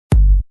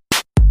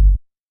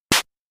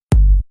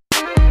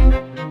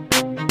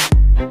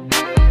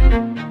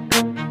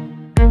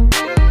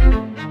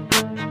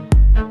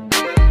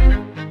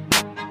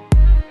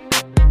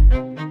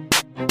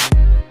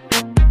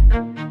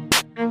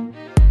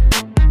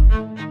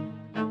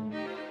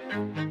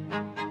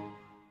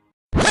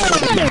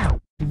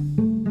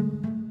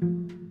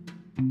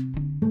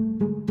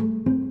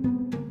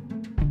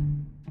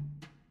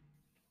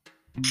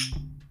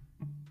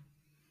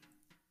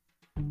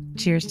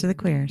Cheers to the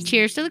queers.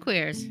 Cheers to the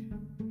queers.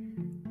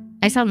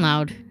 I sound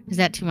loud. Is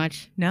that too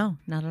much? No,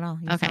 not at all.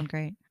 You Okay. sound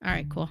great. All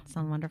right, cool.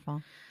 Sound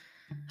wonderful.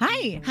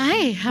 Hi.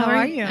 Hi, how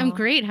are you? I'm you?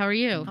 great. How are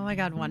you? Oh my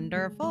God,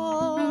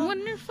 wonderful.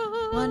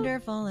 Wonderful.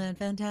 Wonderful and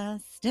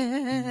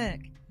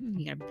fantastic.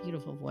 You got a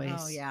beautiful voice.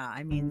 Oh yeah,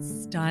 I mean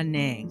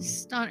stunning.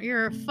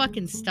 You're a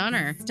fucking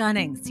stunner.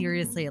 Stunning.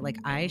 Seriously, like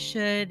I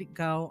should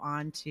go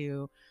on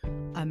to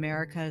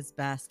America's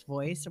Best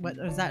Voice. What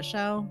was that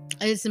show?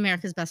 It's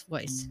America's Best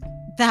Voice.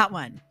 That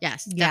one.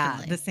 Yes, Yeah,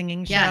 definitely. the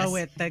singing show Yes.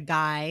 with the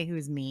guy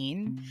who's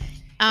mean. Is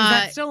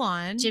that still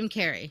on? Jim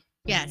Carrey.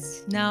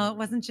 Yes. No, it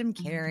wasn't Jim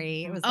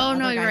Carrey. It was the Oh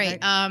no, other you're guy,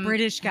 right. the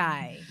British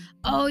guy.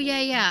 Oh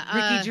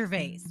yeah. Ricky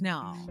Gervais.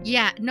 No.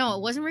 Yeah, no,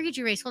 it wasn't Ricky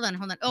Gervais. Hold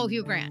on. Oh,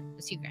 Hugh Grant. It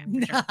was Hugh Grant.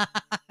 For sure.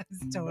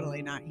 It's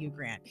totally not Hugh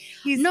Grant.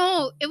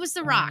 No, it was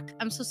The Rock.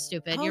 I'm so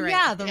stupid. Oh You're right.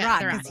 yeah, The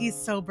Rock, The Rock. because he's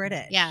so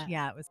British. Yeah.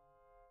 Yeah, it was.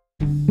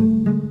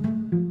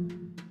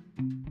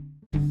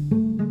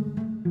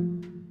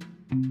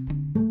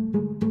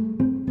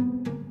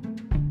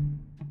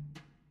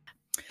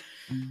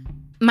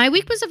 My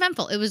week was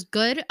eventful. It was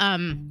good.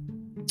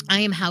 I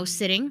am house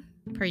sitting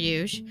per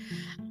usual.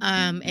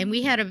 And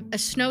we had a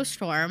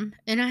snowstorm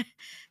and I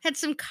had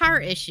some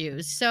car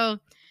issues. So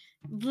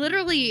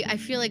literally I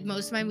feel like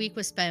most of my week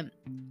was spent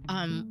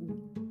not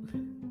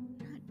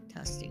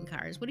dusting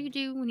cars. What do you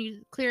do when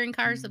you clearing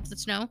cars of the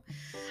snow?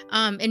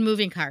 And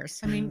moving cars.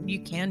 I mean,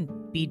 you can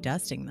be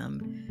dusting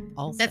them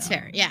also. That's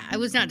fair. Yeah, I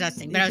was not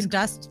dusting, but You I was can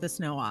dust the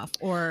snow off,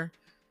 or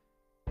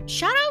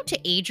shout out to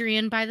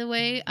Adrian, by the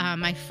way,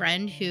 my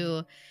friend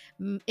who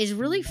is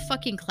really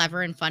fucking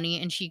clever and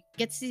funny. And she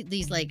gets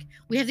these like,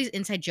 we have these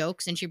inside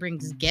jokes and she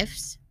brings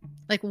gifts.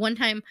 Like one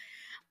time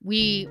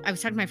I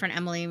was talking to my friend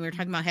Emily and we were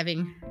talking about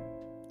having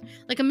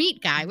like a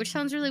meat guy, which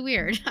sounds really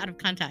weird out of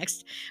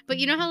context. But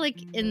you know how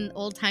like in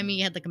old timey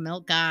you had like a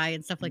milk guy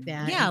and stuff like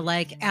that? yeah,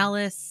 like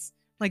Alice,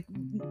 like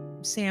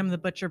Sam the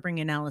butcher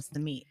bringing Alice the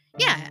meat.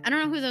 Yeah, I don't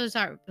know who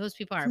those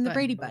people are. From the but,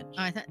 Brady Bunch.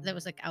 Oh, I thought that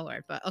was like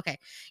Outward, but okay.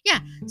 Yeah.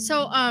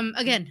 So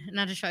again,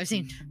 not a show I've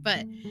seen,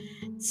 but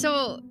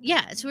so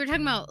yeah, so we were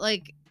talking about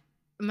like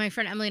my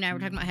friend Emily and I were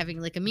talking about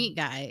having like a meat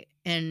guy,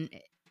 and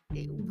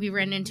we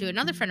ran into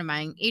another friend of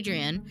mine,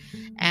 Adrian,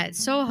 at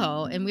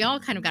Soho, and we all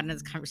kind of got into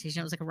this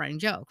conversation. It was like a running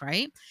joke,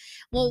 right?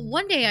 Well,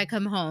 one day I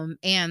come home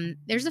and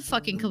there's a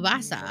fucking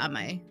kielbasa on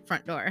my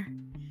front door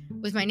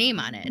with my name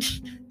on it.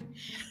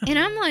 And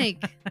I'm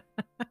like,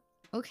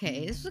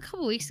 okay, this was a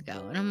couple weeks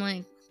ago. And I'm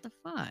like, what the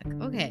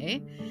fuck?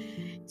 Okay.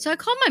 So I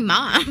called my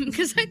mom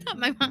because I thought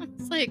my mom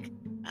was like,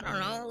 I don't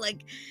know,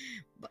 like.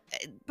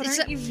 But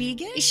aren't you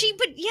vegan?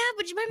 But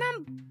my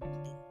mom,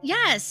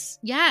 yes.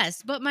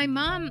 But my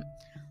mom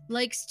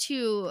likes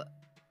to,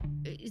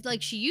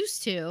 like she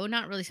used to,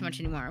 not really so much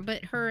anymore,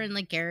 but her and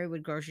like Gary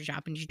would grocery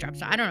shop and she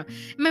drops off. I don't know.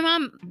 My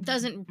mom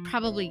doesn't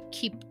probably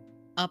keep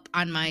up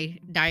on my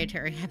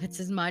dietary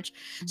habits as much.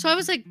 So I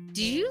was like,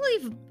 do you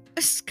leave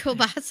a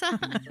kielbasa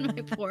on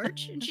my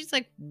porch? And she's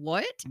like,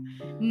 what?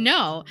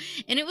 No.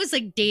 And it was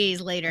like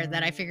days later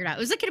that I figured out. It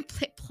was like in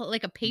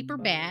a paper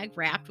bag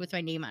wrapped with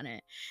my name on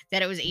it,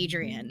 that it was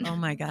Adrian. Oh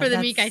my God. For the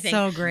that's meat guy thing.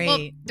 So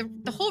great. Well,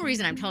 the whole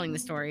reason I'm telling the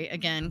story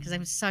again, because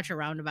I'm such a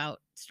roundabout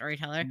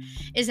storyteller,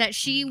 is that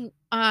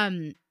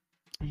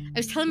I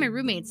was telling my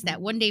roommates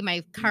that one day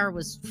my car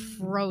was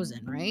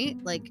frozen, right?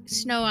 Like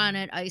snow on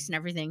it, ice and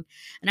everything.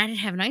 And I didn't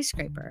have an ice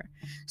scraper.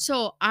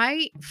 So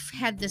I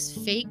had this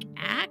fake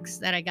axe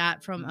that I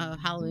got from a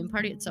Halloween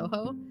party at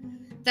Soho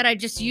that I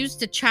just used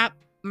to chop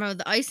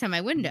the ice on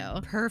my window.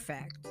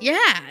 Perfect.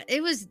 Yeah,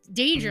 it was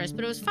dangerous,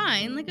 but it was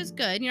fine. Like it was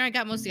good. You know, I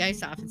got most of the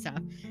ice off and stuff.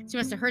 She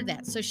must have heard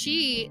that. So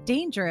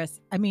Dangerous.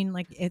 I mean,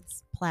 like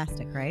it's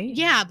plastic, right?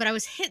 yeah, but I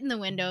was hitting the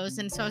windows,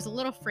 and so I was a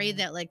little afraid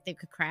that like they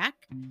could crack.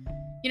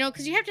 You know,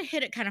 because you have to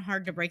hit it kind of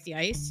hard to break the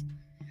ice.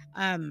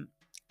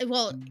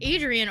 Well,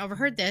 Adrian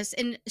overheard this,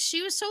 and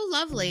she was so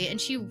lovely, and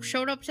she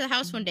showed up to the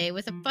house one day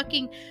with a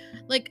fucking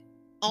like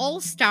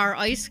all-star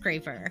ice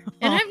scraper,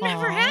 and I've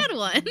never had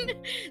one.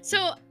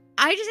 So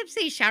I just have to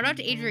say shout out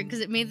to Adrian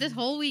because it made this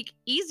whole week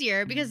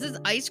easier because these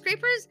ice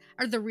scrapers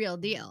are the real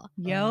deal.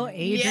 Yo,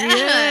 Adrian.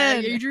 Yeah,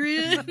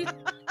 Adrian.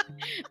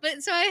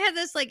 But so I had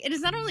this like, it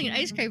is not only an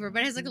ice scraper,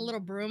 but it has like a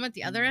little broom at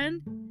the other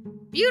end.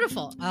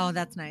 Beautiful. Oh,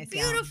 that's nice.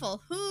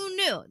 Beautiful. Yeah. Who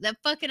knew that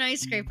fucking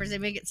ice scrapers, they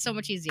make it so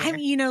much easier. I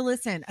mean,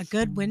 listen, a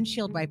good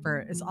windshield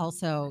wiper is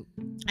also.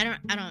 I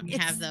don't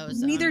have those.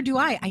 Neither do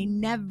I. I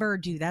never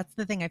do. That's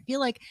the thing. I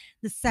feel like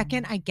the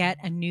second I get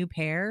a new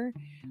pair,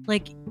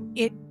 like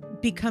it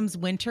becomes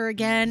winter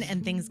again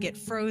and things get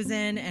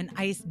frozen and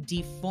ice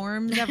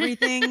deforms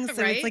everything.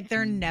 So right? It's like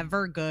they're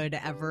never good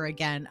ever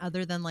again,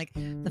 other than like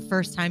the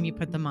first time you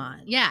put them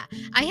on. Yeah.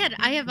 I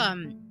have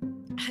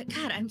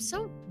God, I'm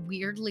so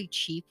weirdly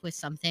cheap with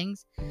some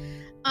things.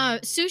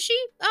 Sushi?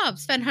 Oh,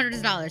 spend hundreds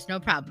of dollars,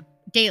 no problem.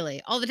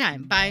 Daily, all the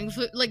time, buying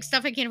food, like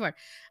stuff I can't afford.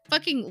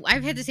 Fucking,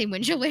 I've had the same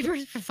windshield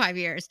wipers for 5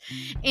 years.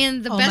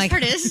 And the best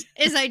part is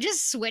I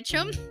just switch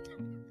them.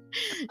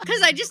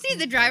 Because I just need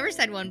the driver's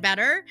side one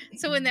better.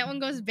 So when that one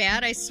goes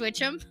bad, I switch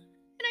them.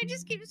 I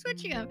just keep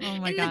switching them. Oh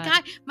my and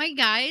God. my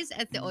guys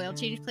at the oil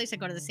change place, I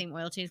go to the same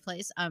oil change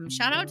place.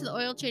 Shout out to the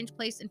oil change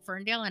place in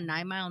Ferndale and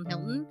 9 Mile and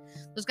Hilton.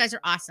 Those guys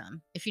are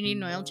awesome. If you need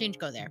an oil change,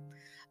 go there.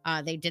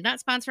 They did not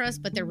sponsor us,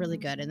 but they're really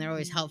good and they're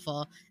always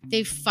helpful.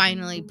 They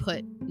finally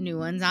put new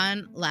ones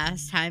on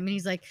last time, and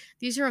he's like,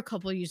 "These are a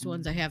couple used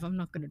ones I have. I'm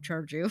not going to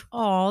charge you."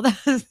 Oh,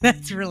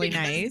 that's really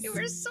Because nice. They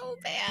were so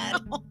bad.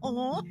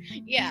 Oh.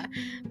 Yeah,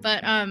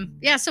 but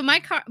yeah. So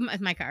my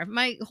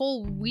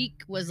whole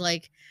week was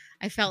like,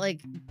 I felt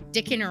like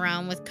dicking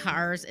around with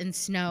cars and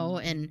snow,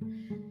 and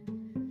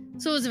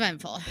so it was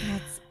eventful.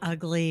 That's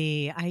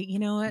ugly. You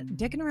know what?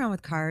 Dicking around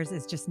with cars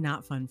is just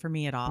not fun for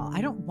me at all.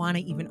 I don't want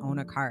to even own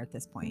a car at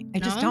this point. I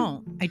just No?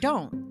 don't. I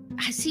don't.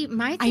 I see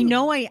my. I Thing,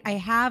 know I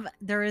have,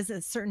 there is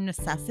a certain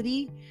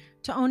necessity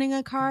to owning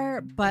a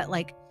car, but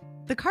like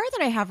the car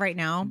that I have right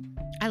now,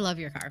 I love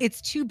your car.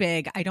 it's too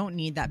big. I don't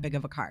need that big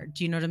of a car.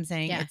 Do you know what I'm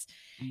saying? Yeah.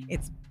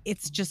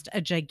 It's just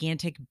a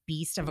gigantic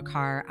beast of a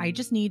car. I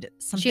just need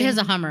something. She has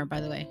a Hummer,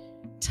 by the way.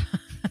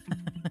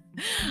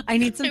 I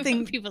need I something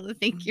want people to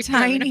think you're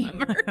tiny.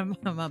 driving a Hummer.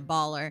 I'm a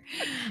baller.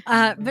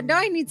 But no,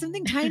 I need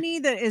something tiny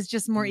that is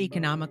just more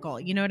economical.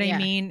 You know what I Yeah.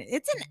 mean?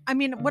 I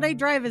mean, what I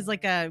drive is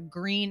like a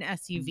green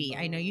SUV.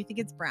 I know you think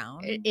it's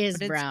brown. It is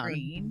but brown. It's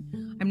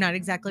green. I'm not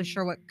exactly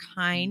sure what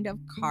kind of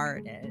car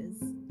it is,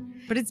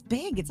 but it's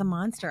big. It's a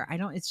monster.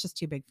 It's just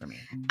too big for me.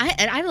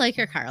 I like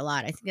your car a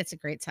lot. I think it's a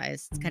great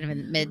size. It's kind of a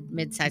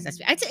mid-size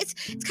SUV.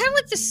 It's kind of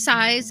like the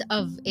size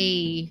of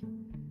a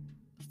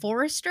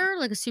Forester,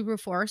 like a Subaru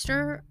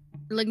Forester.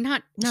 Like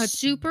not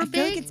super I big.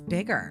 feel like it's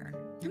bigger.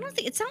 I don't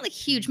think it's not like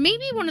huge.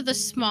 Maybe one of the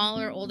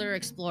smaller, older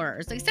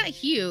Explorers. Like it's not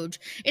huge.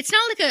 It's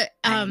not like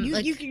a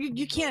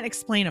You can't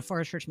explain a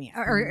Forester to me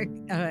or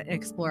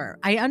Explorer.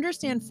 I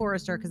understand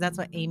Forester because that's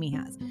what Amy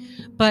has,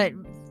 but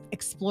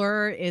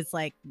Explorer is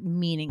like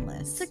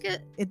meaningless. It's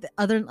like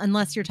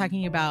unless you're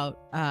talking about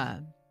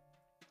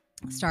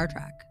Star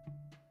Trek.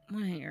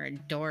 Well, you're a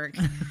dork.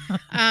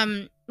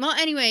 Well,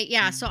 anyway,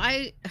 yeah. So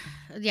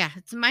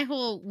so my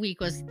whole week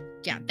was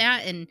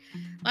that and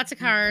lots of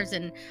cars,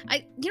 and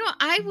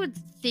I would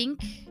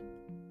think.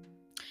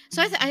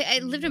 So I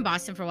lived in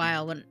Boston for a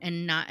while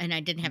and I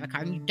didn't have a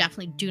car. And you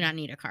definitely do not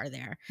need a car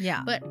there.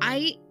 Yeah. But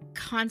I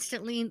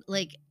constantly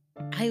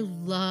I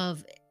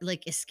love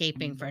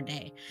escaping for a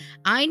day.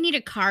 I need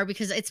a car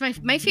because it's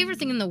my favorite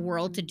thing in the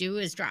world to do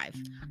is drive.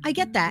 I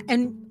get that.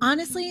 And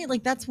honestly,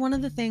 that's one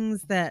of the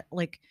things that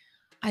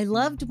I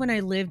loved when I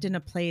lived in a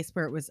place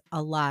where it was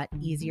a lot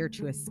easier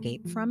to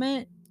escape from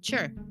it.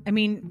 Sure. I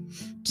mean,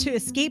 to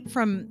escape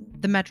from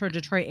the Metro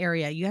Detroit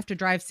area, you have to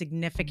drive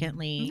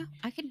significantly. No,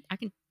 I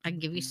can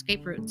give you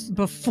escape routes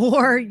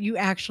before you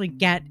actually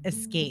get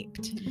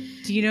escaped.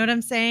 Do you know what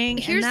I'm saying?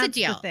 Here's and the that's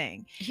deal. The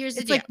thing. Here's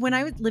the it's deal. like when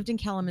I lived in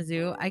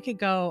Kalamazoo, I could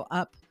go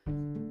up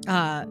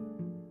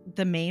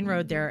the main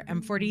road there,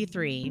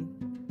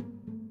 M43,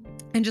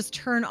 and just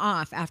turn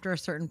off after a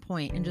certain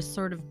point and just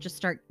sort of just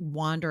start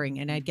wandering,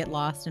 and I'd get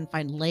lost and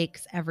find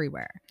lakes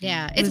everywhere.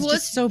 Yeah, it was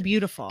just so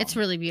beautiful. It's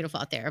really beautiful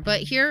out there. But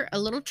here, a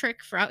little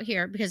trick for out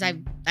here, because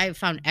I've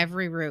found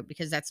every route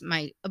because that's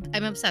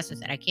I'm obsessed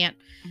with it. I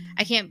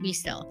can't be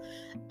still.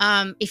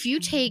 If you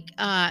take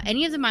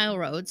any of the mile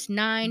roads,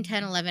 9,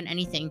 10, 11,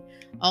 anything,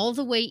 all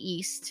the way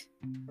east,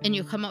 and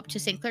you come up to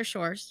St. Clair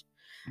Shores,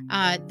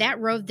 that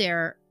road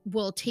there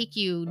will take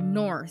you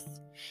north.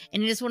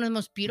 And it is one of the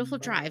most beautiful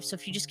drives. So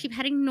if you just keep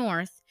heading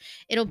north,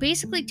 it'll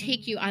basically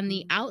take you on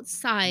the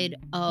outside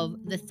of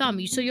the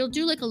thumb. So you'll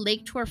do like a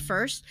lake tour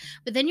first,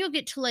 but then you'll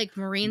get to like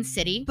Marine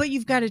City. But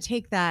you've got to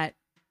take that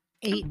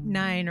 8,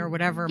 9 or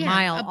whatever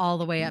mile all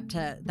the way up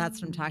to, that's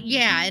what I'm talking about.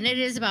 Yeah, and it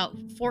is about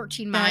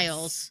 14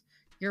 miles.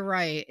 You're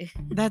right.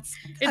 It's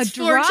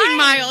 14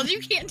 miles. You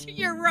can't.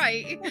 You're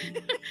right.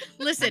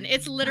 Listen,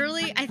 it's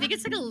literally, I think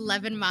it's like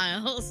 11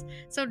 miles.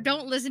 So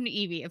don't listen to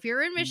Evie if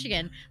you're in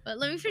Michigan. But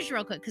let me finish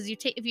real quick, because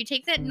if you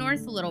take that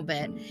north a little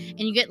bit and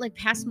you get like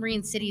past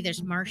Marine City,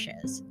 there's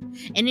marshes,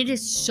 and it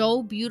is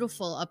so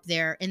beautiful up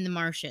there in the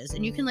marshes.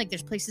 And you can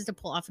there's places to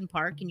pull off and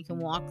park, and you can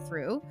walk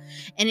through,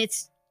 and it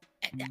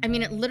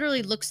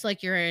literally looks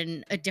like you're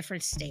in a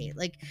different state.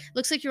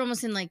 Looks like you're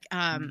almost in like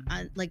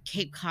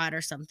Cape Cod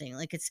or something.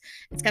 It's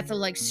got the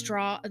not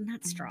straw,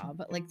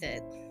 but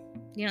the,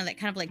 that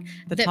kind of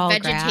the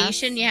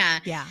vegetation.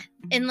 Grass. Yeah.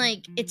 And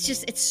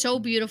it's so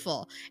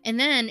beautiful. And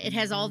then it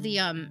has all the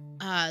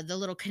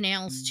little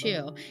canals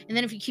too. And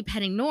then if you keep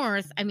heading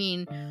north,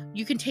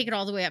 you can take it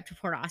all the way up to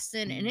Port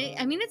Austin. And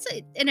it's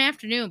an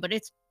afternoon, but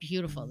it's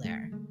beautiful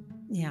there.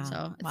 Yeah.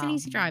 So it's an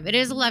easy drive. It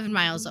is 11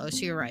 miles though,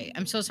 so you're right.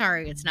 I'm so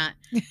sorry it's not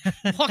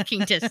walking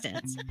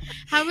distance.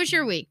 How was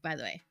your week, by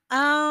the way?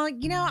 I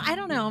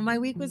don't know. My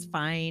week was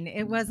fine.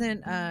 It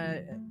wasn't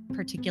a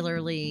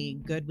particularly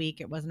good week.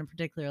 It wasn't a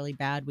particularly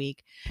bad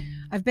week.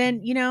 I've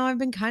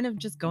been kind of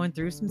just going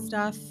through some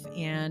stuff,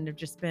 and I've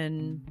just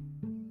been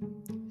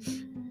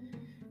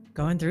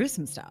going through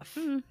some stuff.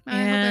 I hope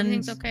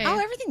everything's okay. Oh,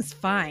 everything's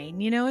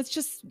fine. It's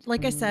just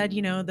like I said,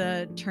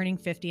 the turning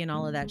 50 and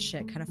all of that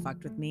shit kind of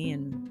fucked with me,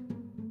 and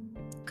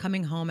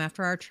coming home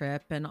after our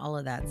trip and all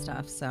of that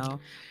stuff. So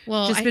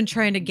Well, just been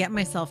trying to get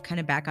myself kind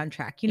of back on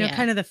track, Yeah.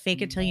 kind of the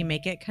fake it till you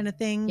make it kind of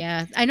thing.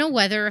 yeah, I know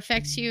weather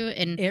affects you,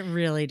 and It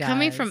really does.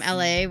 coming from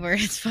LA where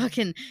it's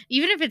fucking,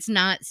 even if it's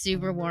not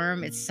super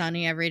warm, it's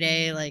sunny every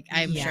day. Like,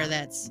 I'm sure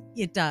that's.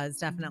 It does,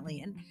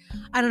 definitely. And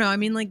I don't know. I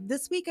mean, like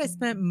this week I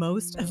spent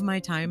most of my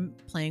time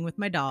playing with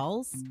my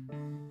dolls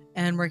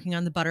and working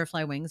on the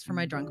butterfly wings for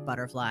my drunk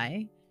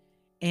butterfly.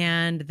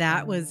 And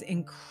that was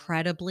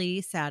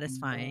incredibly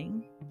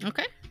satisfying.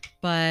 Okay.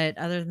 But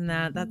other than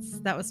that,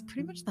 that was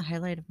pretty much the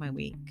highlight of my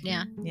week.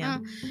 Yeah. Yeah.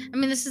 Well, I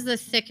mean, this is the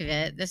thick of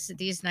it.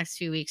 These next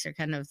few weeks are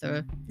kind of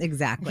the.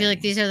 Exactly. I feel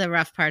like these are the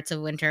rough parts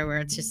of winter where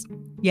it's just.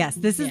 Yes,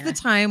 this is Yeah. the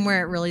time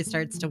where it really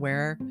starts to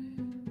wear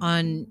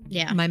on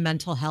Yeah. my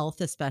mental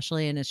health,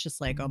 especially. And it's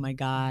just like, oh my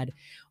God.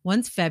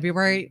 Once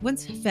February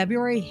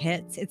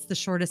hits, it's the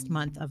shortest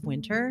month of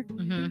winter.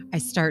 Mhm. I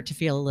start to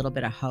feel a little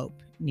bit of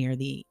hope near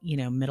the,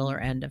 middle or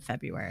end of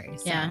February.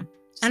 So Yeah.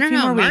 just I a don't few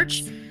know. more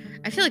March. weeks.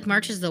 I feel like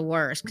March is the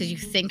worst because you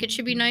think it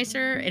should be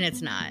nicer and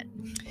it's not.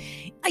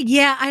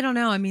 Yeah, I don't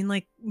know. I mean,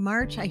 like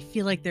March, I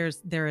feel like there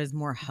is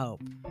more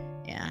hope.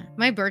 Yeah.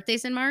 My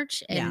birthday's in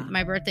March, and Yeah.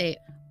 my birthday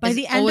By is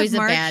the end always of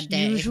March, a bad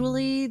day.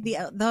 usually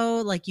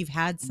though, like you've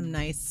had some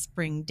nice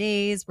spring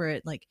days where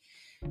it like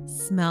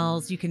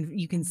smells. You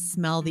can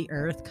smell the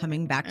earth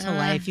coming back to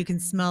life. You can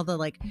smell the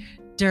like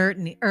dirt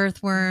and the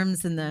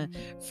earthworms and the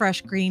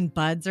fresh green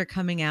buds are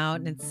coming out,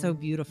 and it's so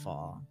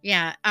beautiful.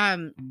 Yeah.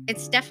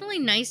 It's definitely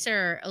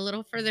nicer a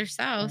little further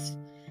south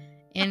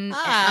in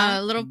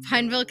little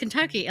Pineville,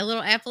 Kentucky, a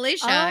little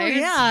Appalachia. Oh,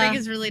 yeah. Spring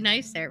is really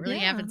nice there. It really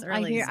happens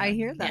early. I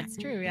hear so, that's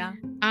true. Yeah.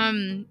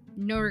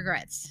 No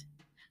regrets.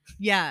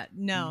 Yeah.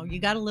 No, you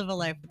got to live a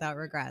life without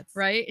regrets.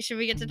 Right? Should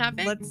we get to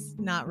topic? Let's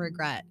not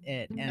regret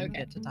it and Okay.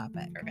 get to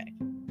topic. Perfect.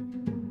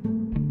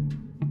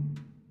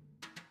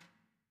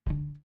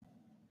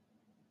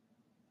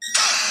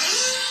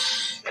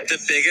 The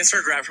biggest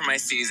regret for my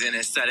season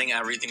is setting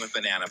everything with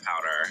banana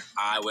powder.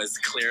 I was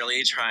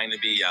clearly trying to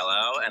be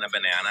yellow and a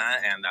banana,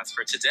 and that's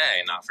for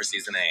today, not for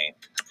season 8.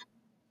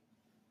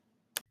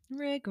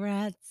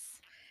 Regrets.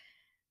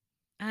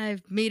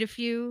 I've made a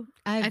few.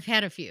 I've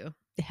had a few.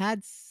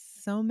 Had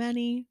so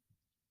many.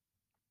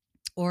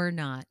 Or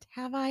not.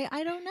 Have I?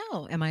 I don't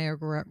know. Am I a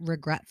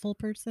regretful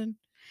person?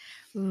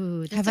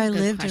 Ooh, that's Have a I good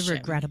lived question. a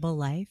regrettable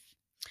life?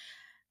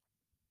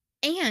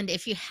 And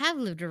if you have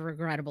lived a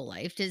regrettable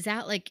life, is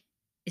that like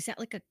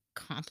a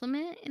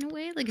compliment in a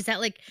way? Like, is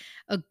that like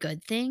a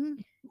good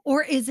thing?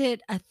 Or is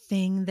it a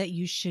thing that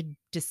you should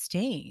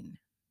disdain?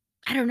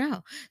 I don't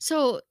know.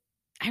 So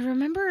I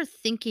remember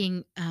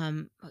thinking,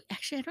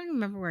 actually, I don't even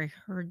remember where I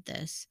heard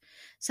this.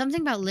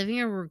 Something about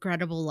living a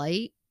regrettable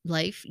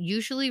life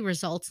usually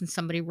results in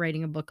somebody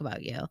writing a book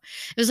about you.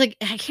 It was like,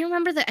 I can't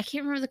remember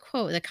the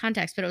quote, the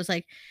context, but it was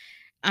like,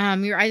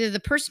 you're either the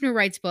person who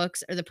writes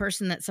books or the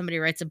person that somebody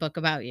writes a book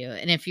about you.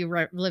 And if you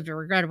lived a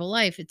regrettable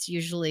life, it's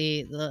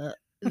usually the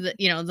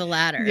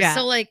latter. Yeah.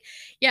 So like,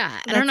 yeah,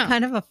 I don't know.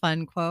 Kind of a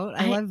fun quote.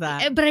 I love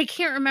that. But I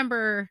can't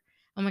remember.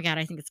 Oh my God,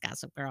 I think it's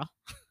Gossip Girl.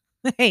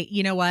 Hey,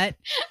 you know what?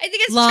 I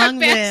think it's Long Chuck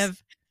Bass.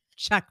 live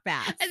Chuck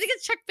Bass. I think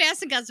it's Chuck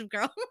Bass and Gossip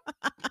Girl.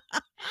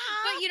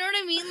 But you know what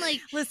I mean?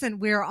 Like, listen,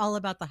 we're all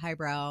about the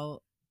highbrow,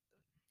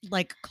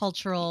 like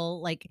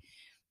cultural, like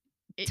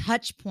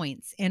touch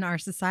points in our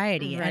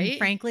society. Right? And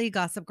frankly,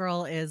 Gossip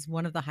Girl is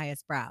one of the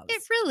highest brows.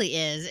 It really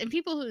is. And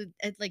people who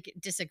like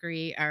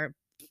disagree are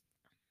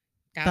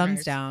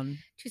thumbs down.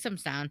 2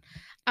 thumbs down.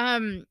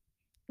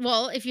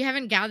 Well, if you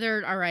haven't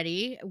gathered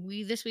already,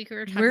 this week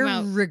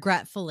we're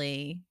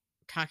regretfully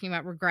talking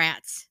about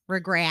regrets.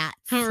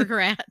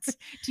 Regrets.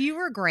 Do you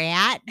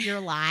regret your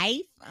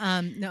life?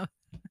 No. No.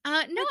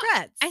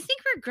 Regrets. I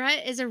think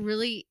regret is a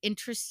really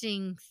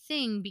interesting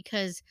thing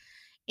because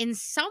in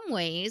some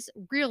ways,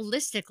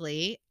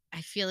 realistically,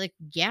 I feel like,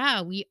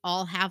 yeah, we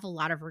all have a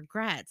lot of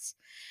regrets.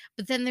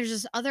 But then there's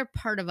this other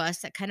part of us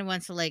that kind of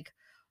wants to like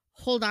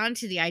hold on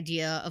to the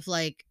idea of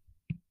like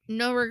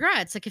no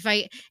regrets. Like if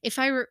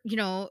I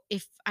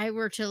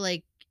were to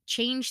like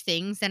change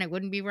things, then I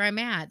wouldn't be where I'm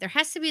at. There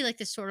has to be like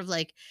this sort of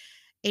like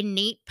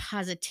innate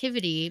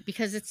positivity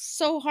because it's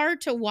so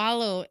hard to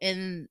wallow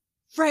in.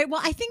 Right.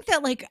 Well, I think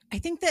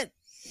that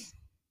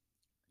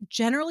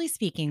generally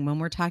speaking, when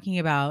we're talking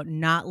about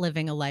not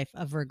living a life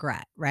of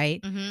regret, right?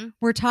 Mm-hmm.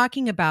 We're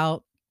talking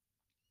about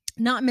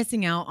not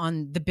missing out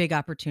on the big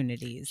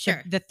opportunities,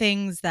 sure. the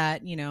things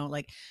that,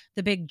 like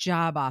the big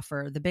job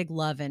offer, the big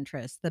love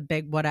interest, the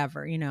big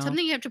whatever,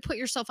 something you have to put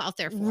yourself out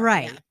there for.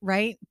 Right. Yeah.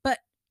 Right. But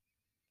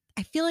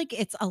I feel like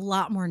it's a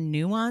lot more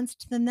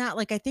nuanced than that.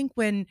 Like, I think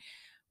when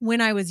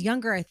I was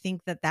younger, I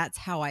think that that's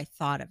how I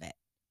thought of it.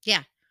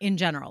 Yeah. In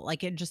general,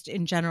 like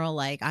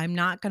I'm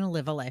not going to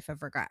live a life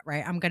of regret,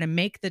 right? I'm going to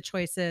make the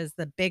choices,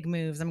 the big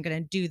moves. I'm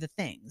going to do the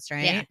things,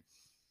 right? Yeah.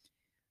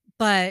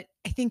 But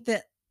I think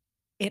that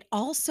it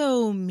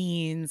also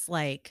means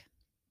like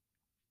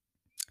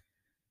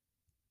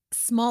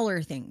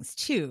smaller things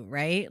too,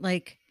 right?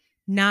 Like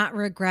not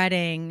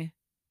regretting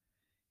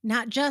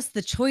not just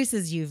the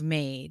choices you've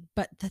made,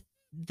 but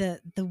the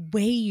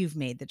way you've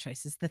made the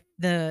choices,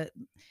 the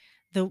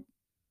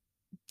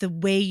the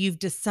way you've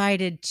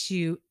decided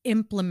to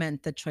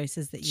implement the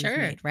choices that you've Sure.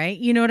 made, right?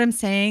 You know what I'm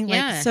saying? Like,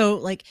 Yeah. so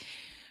like,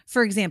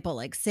 for example,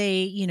 like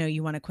say,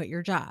 you want to quit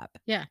your job,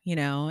 Yeah.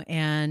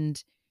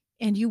 and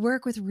you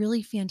work with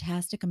really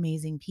fantastic,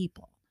 amazing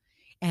people,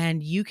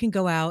 and you can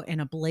go out in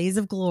a blaze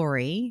of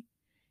glory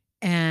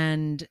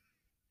and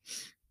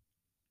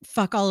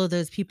fuck all of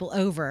those people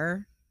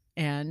over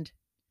and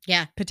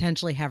Yeah.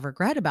 potentially have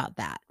regret about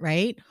that,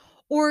 right?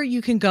 Or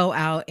you can go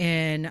out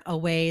in a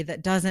way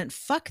that doesn't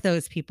fuck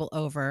those people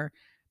over,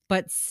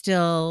 but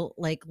still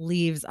like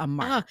leaves a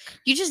mark.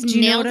 You just Do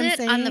you know nailed what I'm it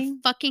on the saying?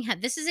 fucking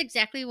head. This is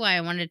exactly why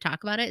I wanted to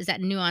talk about it, is that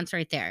nuance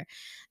right there.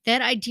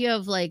 That idea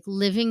of like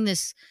living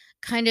this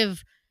kind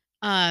of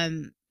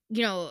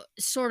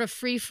sort of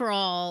free for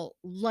all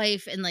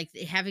life, and like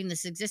having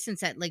this existence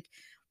that like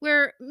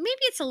where maybe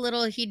it's a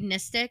little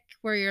hedonistic,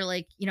 where you're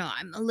like,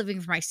 I'm living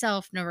for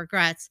myself, no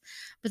regrets.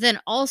 But then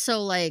also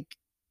like,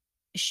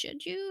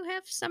 should you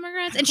have some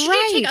regrets? And should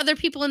you take Right. other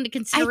people into I think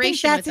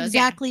consideration that's with those?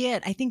 Yeah. exactly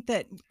it. I think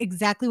that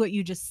exactly what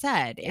you just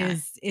said Yeah.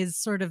 is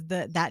sort of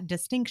that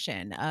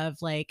distinction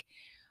of like,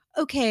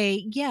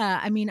 okay, yeah,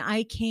 I mean,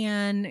 I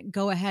can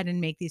go ahead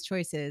and make these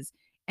choices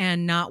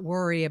and not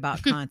worry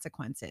about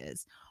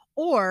consequences.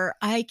 Or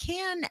I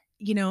can,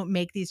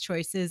 make these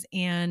choices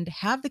and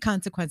have the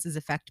consequences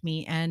affect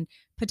me and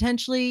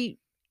potentially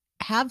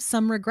have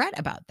some regret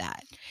about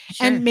that.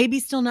 Sure. And maybe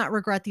still not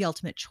regret the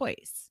ultimate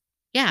choice.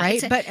 Yeah.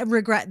 Right. But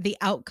regret the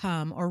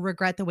outcome or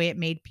regret the way it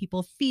made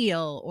people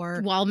feel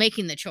or while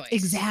making the choice.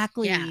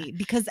 exactly. Yeah.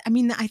 Because I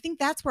mean, I think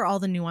that's where all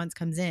the nuance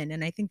comes in.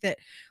 And I think that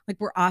like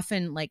we're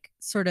often like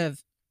sort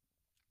of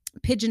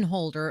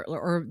pigeonholed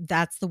or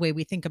that's the way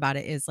we think about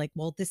it is like,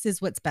 well, this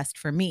is what's best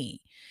for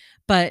me.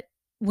 But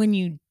when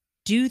you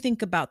do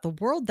think about the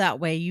world that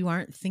way, you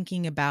aren't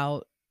thinking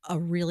about a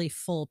really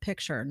full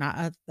picture,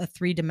 not a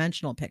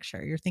three-dimensional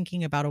picture. You're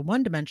thinking about a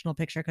one-dimensional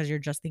picture because you're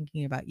just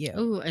thinking about you.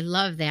 Oh, I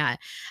love that.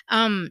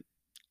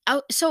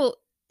 So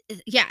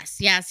yes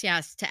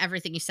to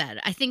everything you said.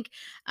 I think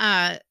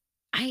I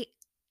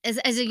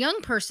as a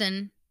young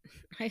person,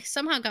 I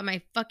somehow got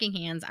my fucking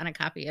hands on a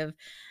copy of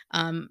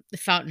The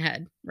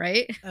Fountainhead,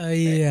 right? Oh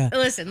yeah.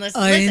 Listen.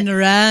 Ayn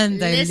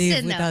Rand, I Listen,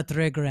 live though. without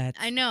regret.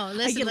 I know.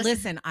 Listen.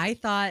 Listen. I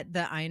thought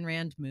the Ayn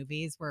Rand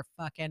movies were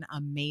fucking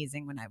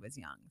amazing when I was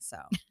young. So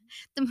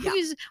The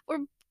movies were,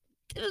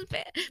 it was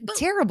bad.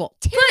 Terrible.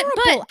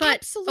 But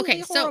Absolutely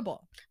okay,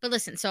 horrible. But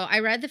listen, so I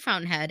read The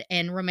Fountainhead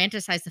and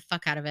romanticized the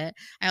fuck out of it.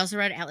 I also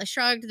read Atlas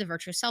Shrugged, The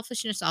Virtue of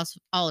Selfishness,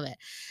 all of it.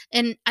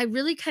 And I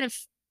really kind of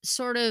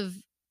sort of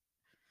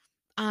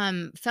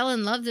fell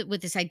in love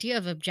with this idea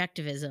of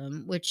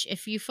objectivism, which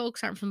if you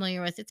folks aren't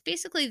familiar with, it's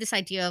basically this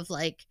idea of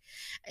like,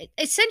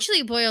 essentially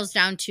it boils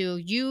down to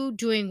you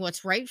doing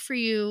what's right for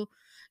you,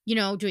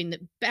 doing the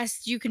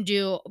best you can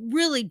do,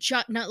 really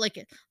not like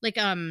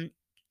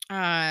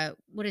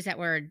what is that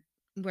word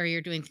where you're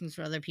doing things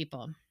for other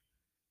people?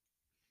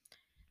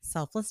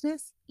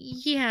 Selflessness?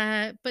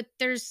 Yeah, but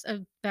there's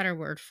a better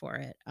word for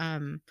it.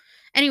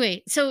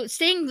 Anyway, so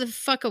staying the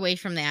fuck away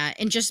from that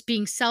and just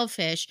being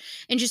selfish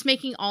and just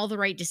making all the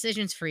right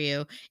decisions for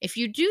you. If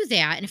you do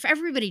that, and if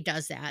everybody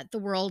does that, the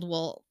world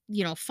will,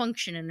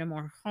 function in a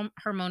more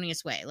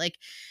harmonious way. Like,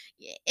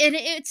 and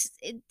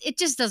it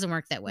just doesn't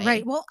work that way.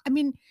 Right. Well, I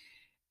mean,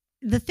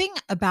 the thing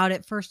about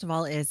it, first of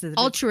all, is that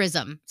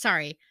Altruism.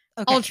 Sorry.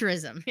 Okay.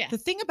 Altruism. Yeah. The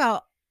thing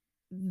about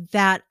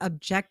that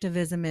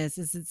objectivism is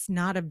it's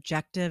not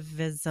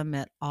objectivism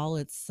at all.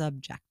 It's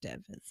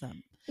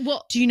subjectivism.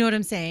 Well, do you know what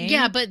I'm saying?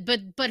 Yeah,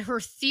 but her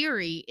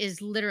theory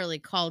is literally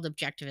called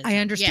objectivism. I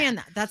understand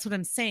that. That's what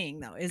I'm saying,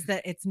 though, is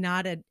that it's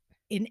not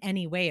in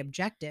any way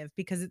objective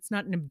because it's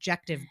not an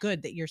objective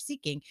good that you're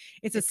seeking.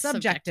 It's a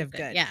subjective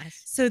good.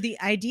 Yes. So the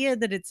idea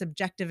that it's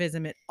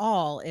objectivism at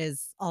all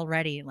is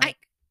already like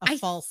a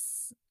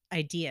false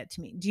idea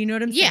to me. Do you know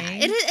what I'm saying?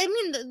 Yeah, it is. I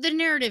mean, the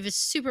narrative is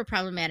super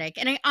problematic,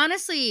 and I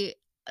honestly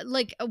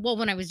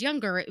when I was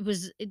younger,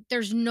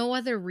 there's no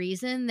other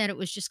reason that it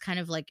was just kind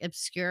of like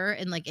obscure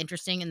and like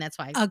interesting, and that's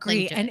why I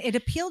agree. And it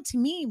appealed to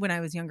me when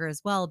I was younger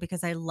as well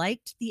because I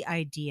liked the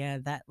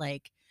idea that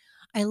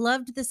I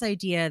loved this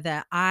idea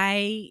that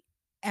I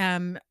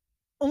am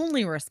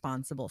only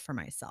responsible for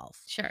myself.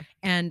 Sure.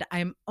 And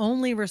I'm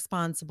only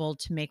responsible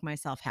to make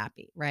myself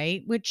happy,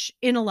 right? Which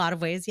in a lot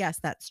of ways, yes,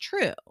 that's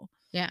true.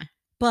 Yeah.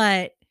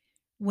 But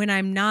when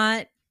I'm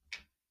not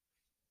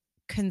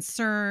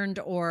concerned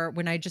or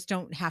when I just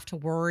don't have to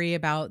worry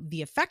about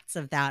the effects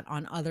of that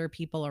on other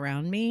people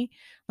around me,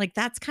 like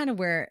that's kind of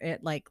where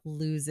it like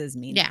loses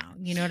me now.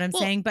 You know what I'm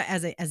saying? But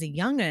as a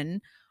youngin',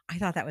 I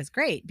thought that was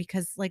great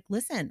because like,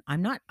 listen,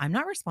 I'm not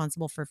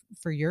responsible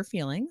for your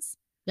feelings.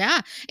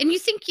 Yeah. And you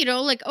think,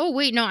 like, oh,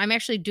 wait, no, I'm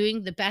actually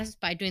doing the best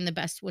by doing the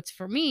best what's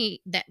for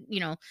me that,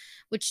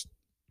 which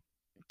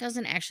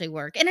doesn't actually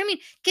work. And I mean,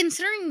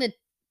 considering that,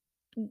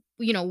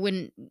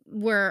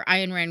 where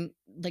Ayn Rand,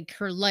 like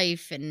her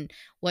life and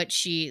what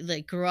she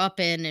like grew up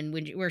in and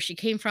where she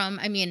came from,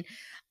 I mean,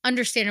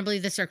 understandably,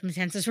 the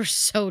circumstances were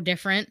so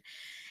different.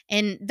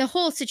 And the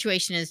whole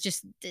situation is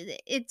just,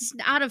 it's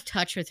out of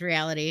touch with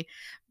reality.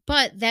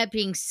 But that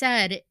being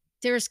said,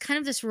 there's kind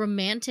of this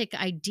romantic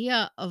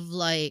idea of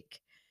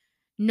like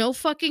no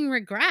fucking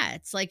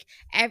regrets. Like,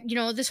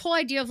 this whole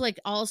idea of like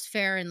all's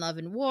fair in love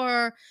and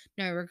war,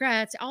 no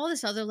regrets, all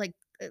this other like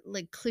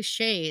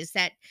cliches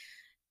that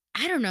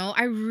I don't know,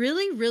 I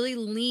really, really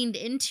leaned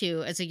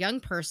into as a young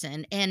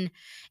person. And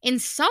in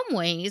some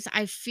ways,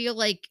 I feel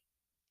like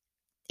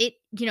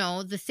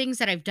the things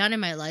that I've done in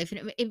my life,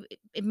 and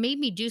it made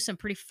me do some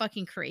pretty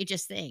fucking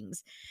courageous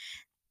things.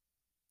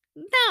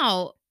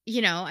 Now,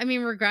 I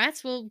mean,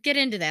 regrets, we'll get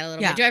into that a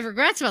little Yeah. bit. Do I have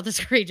regrets about those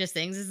courageous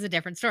things? This is a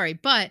different story,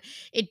 but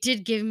it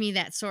did give me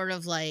that sort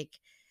of like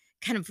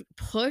kind of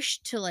push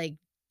to like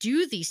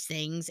do these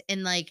things.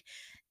 And like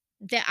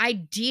the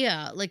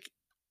idea like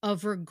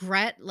of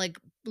regret like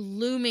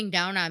looming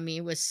down on me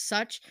was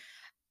such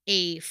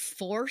a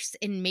force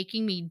in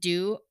making me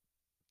do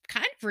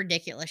kind of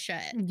ridiculous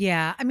shit.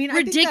 Yeah. I mean,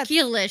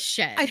 Ridiculous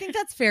shit. I think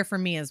that's fair for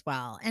me as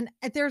well. And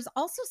there's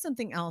also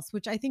something else,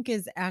 which I think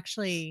is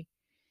actually,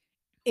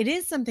 it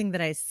is something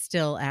that I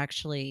still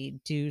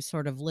actually do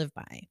sort of live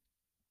by.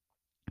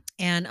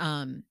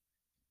 And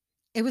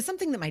it was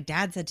something that my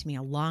dad said to me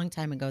a long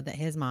time ago that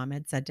his mom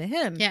had said to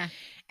him. Yeah.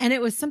 And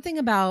it was something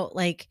about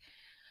like,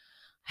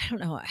 I don't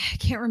know, I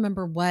can't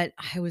remember what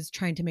I was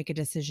trying to make a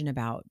decision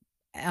about.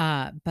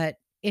 But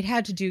it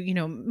had to do,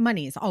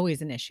 money is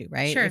always an issue,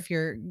 right? Sure. If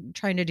you're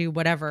trying to do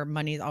whatever,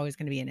 money is always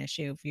going to be an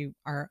issue if you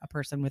are a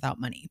person without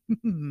money.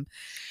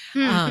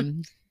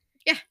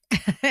 Yeah.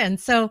 And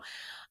so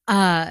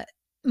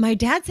my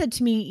dad said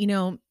to me,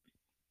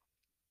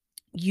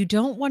 you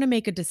don't want to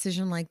make a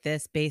decision like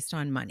this based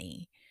on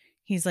money.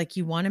 He's like,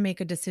 you want to make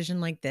a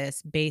decision like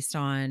this based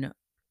on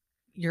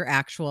your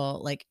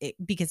actual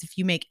because if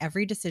you make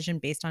every decision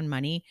based on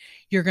money,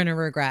 you're going to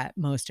regret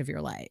most of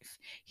your life.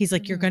 He's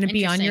like, you're going to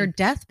be on your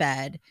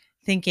deathbed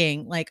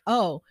thinking like,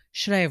 oh,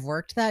 should I have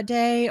worked that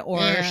day, or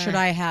should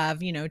I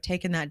have,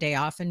 taken that day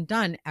off and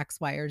done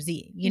X, Y, or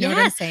Z? You know what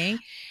I'm saying?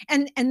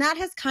 And that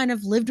has kind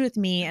of lived with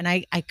me. And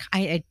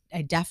I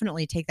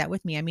definitely take that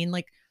with me. I mean,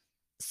 like,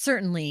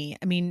 certainly,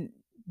 I mean,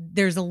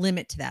 there's a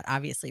limit to that,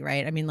 obviously,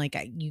 right? I mean, like,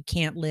 you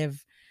can't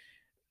live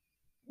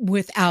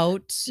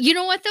without. You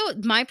know what though?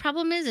 My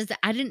problem is that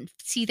I didn't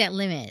see that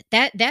limit.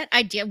 That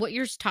idea, what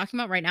you're talking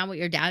about right now, what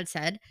your dad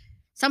said,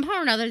 somehow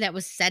or another that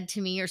was said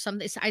to me or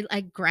something. So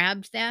I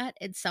grabbed that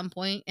at some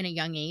point in a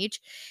young age,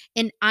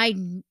 and I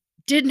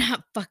did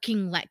not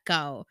fucking let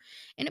go.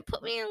 And it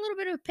put me in a little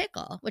bit of a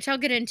pickle, which I'll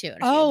get into.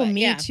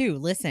 Me too.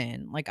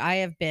 Listen, like, I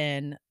have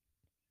been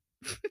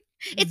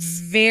it's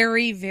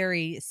very,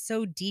 very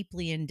so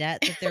deeply in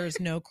debt that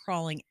there's no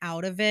crawling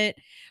out of it.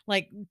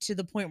 Like, to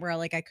the point where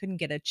like I couldn't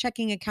get a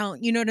checking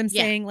account. You know what I'm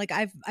saying? Like,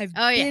 I've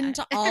been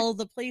to all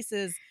the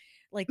places,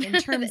 like, in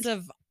terms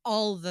of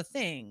all the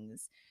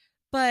things.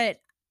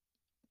 But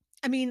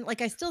I mean,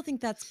 like, I still think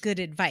that's good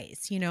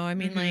advice. I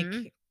mean,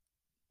 like,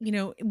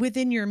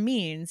 within your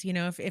means,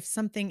 if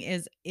something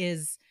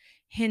is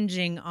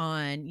hinging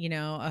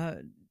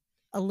on,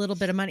 a little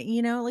bit of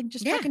money, like,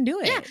 just fucking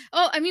do it. Yeah.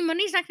 Oh, I mean,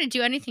 money's not going to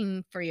do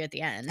anything for you at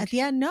the end. At the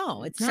end,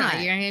 no, it's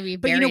not. You're going to be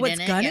but buried what's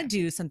in gonna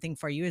do something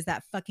for you is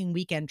that fucking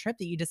weekend trip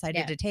that you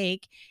decided to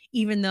take,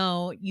 even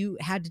though you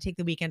had to take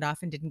the weekend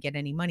off and didn't get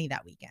any money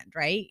that weekend,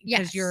 right?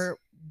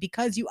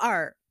 Because you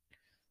are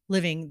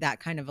living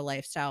that kind of a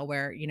lifestyle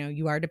where,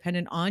 you are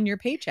dependent on your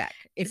paycheck.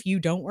 If you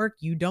don't work,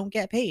 you don't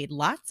get paid.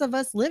 Lots of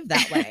us live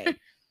that way.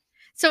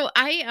 So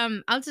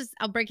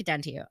I'll break it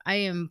down to you. I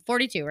am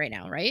 42 right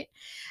now, right?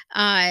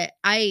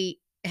 I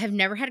have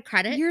never had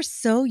credit. You're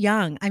so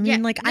young. I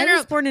mean, I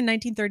was born in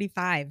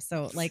 1935,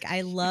 so like,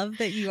 I love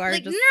that you are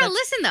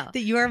listen though.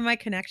 That you are my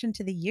connection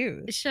to the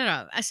youth. Shut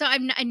up. So I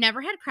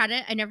never had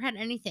credit. I never had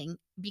anything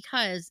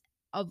because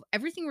of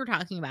everything we're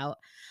talking about.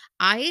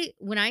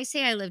 When I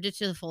say I lived it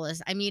to the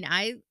fullest, I mean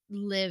I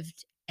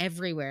lived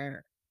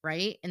everywhere,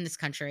 right, in this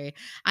country.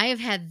 I have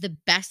had the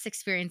best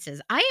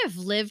experiences. I have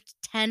lived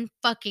 10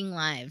 fucking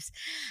lives.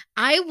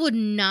 I would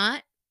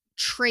not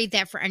trade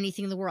that for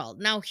anything in the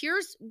world. Now,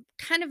 here's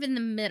kind of in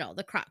the middle,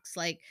 the crux.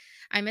 Like,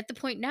 I'm at the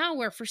point now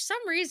where for some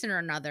reason or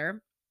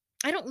another,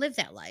 I don't live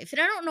that life.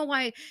 And I don't know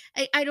why.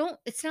 I don't,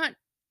 it's not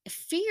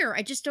fear.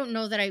 I just don't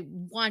know that I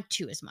want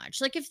to as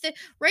much. Like, if the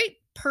right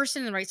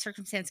person in the right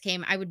circumstance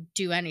came, I would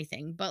do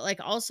anything. But like,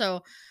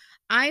 also,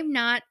 I'm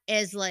not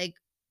as like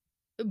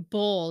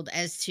bold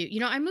as to,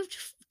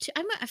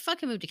 I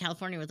fucking moved to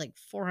California with like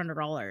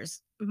 $400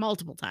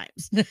 multiple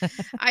times.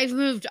 I've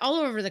moved all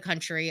over the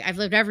country. I've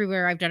lived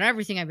everywhere. I've done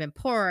everything. I've been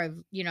poor. I've,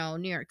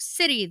 New York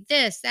City,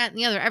 this, that, and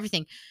the other,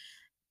 everything.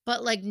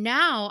 But like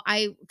now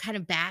I kind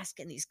of bask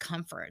in these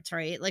comforts,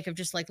 right? Like, of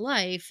just like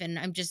life. And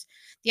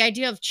the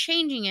idea of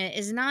changing it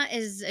is not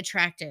as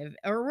attractive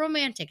or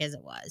romantic as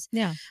it was.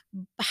 Yeah.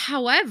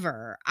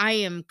 However, I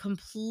am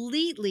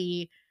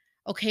completely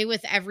okay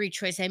with every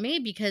choice I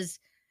made because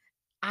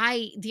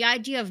the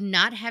idea of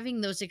not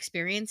having those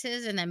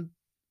experiences and then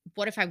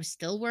what if I was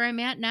still where I'm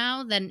at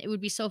now? Then it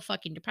would be so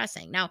fucking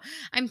depressing. Now,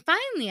 I'm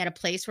finally at a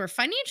place where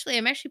financially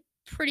I'm actually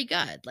pretty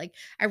good. Like,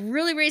 I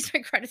really raised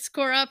my credit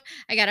score up.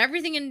 I got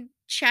everything in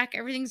check.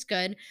 Everything's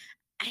good.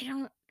 I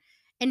don't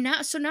and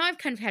now so now I've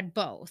kind of had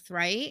both,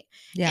 right?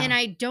 Yeah. And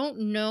I don't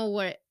know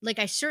what like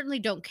I certainly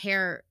don't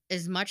care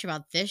as much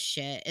about this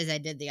shit as I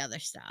did the other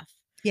stuff.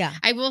 Yeah.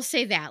 I will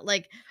say that.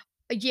 Like,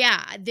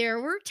 yeah, there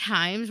were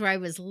times where I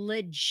was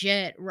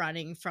legit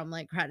running from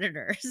like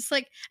creditors.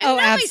 Like, I mean, Oh,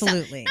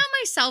 absolutely. not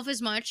myself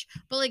as much,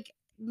 but like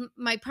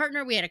my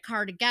partner, we had a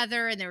car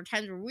together, and there were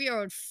times where we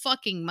owed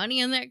fucking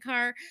money on that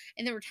car,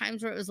 and there were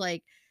times where it was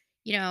like,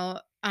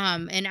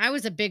 and I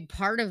was a big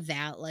part of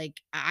that. Like,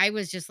 I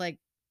was just like,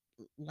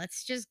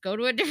 let's just go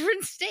to a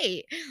different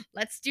state.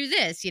 Let's do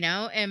this,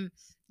 And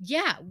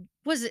yeah,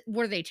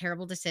 were they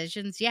terrible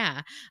decisions?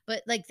 Yeah.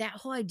 But like that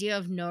whole idea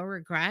of no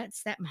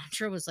regrets, that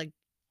mantra was like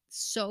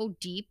so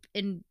deep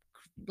and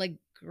like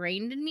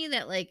grained in me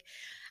that like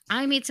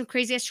I made some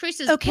crazy ass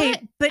choices.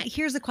 Okay, but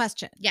here's a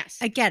question. Yes.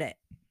 I get it.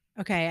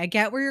 Okay, I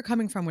get where you're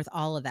coming from with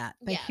all of that.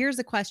 But Yeah. here's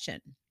a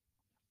question.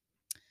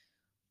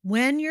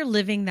 When you're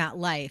living that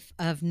life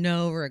of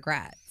no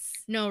regrets,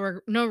 No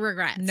regrets. no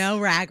regrets,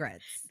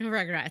 No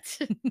regrets.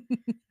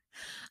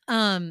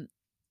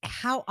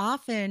 how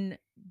often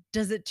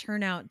does it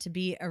turn out to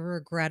be a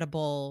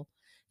regrettable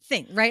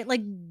thing, right?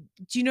 Like,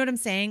 do you know what I'm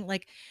saying?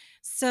 Like,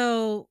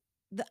 so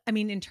I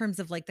mean, in terms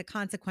of like the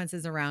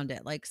consequences around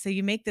it, like, so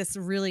you make this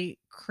really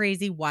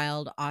crazy,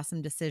 wild,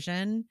 awesome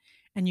decision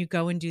and you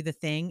go and do the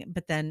thing,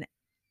 but then,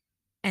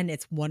 and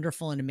it's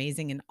wonderful and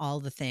amazing and all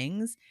the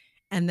things.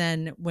 And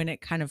then when it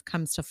kind of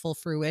comes to full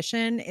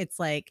fruition, it's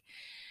like,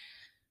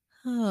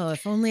 oh,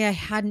 if only I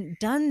hadn't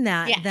done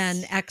that, then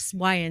Yes. X,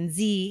 Y, and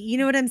Z. You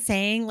know what I'm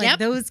saying? Like Yep.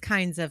 those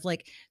kinds of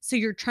like, so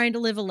you're trying to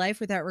live a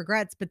life without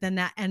regrets, but then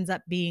that ends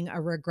up being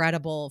a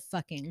regrettable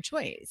fucking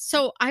choice.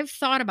 So I've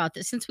thought about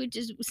this since we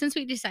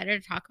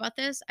decided to talk about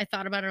this. I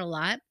thought about it a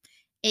lot.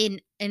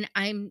 And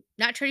I'm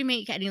not trying to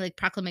make any like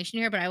proclamation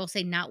here, but I will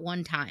say not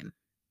one time.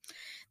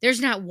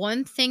 There's not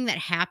one thing that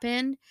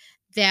happened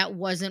that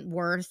wasn't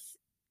worth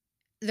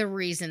the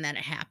reason that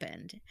it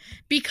happened.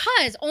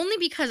 Because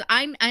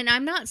I'm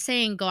not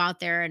saying go out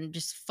there and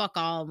just fuck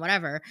all and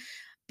whatever,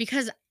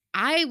 because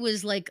I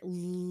was like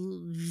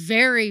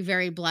very,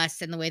 very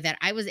blessed in the way that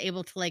I was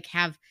able to like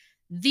have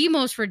the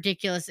most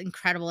ridiculous,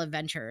 incredible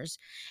adventures.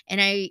 And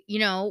I,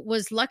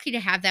 was lucky to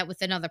have that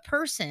with another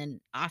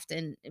person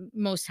often,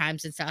 most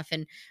times and stuff.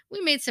 And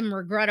we made some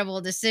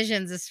regrettable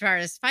decisions as far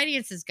as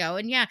finances go.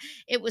 And yeah,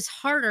 it was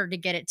harder to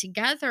get it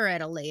together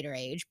at a later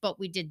age, but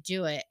we did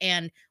do it.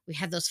 And we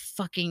had those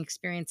fucking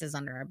experiences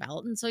under our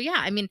belt. And so, yeah,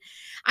 I mean,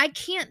 I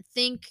can't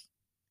think.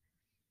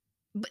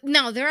 But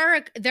no, there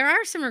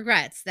are some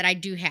regrets that I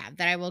do have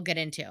that I will get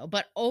into.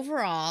 But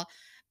overall,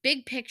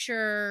 big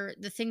picture,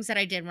 the things that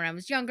I did when I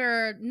was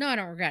younger, no, I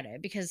don't regret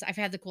it because I've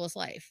had the coolest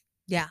life.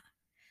 Yeah.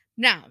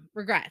 Now,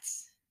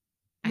 regrets.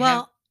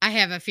 Well, I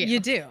have a few. You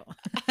do.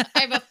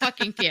 I have a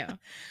fucking few.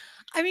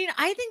 I mean,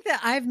 I think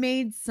that I've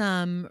made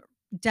some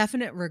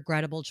definite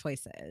regrettable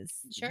choices.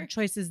 Sure.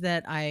 Choices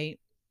that I,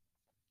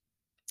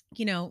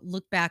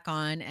 look back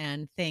on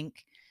and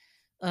think,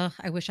 ugh,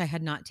 I wish I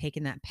had not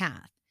taken that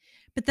path.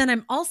 But then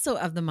I'm also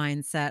of the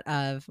mindset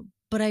of,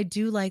 but I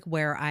do like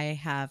where I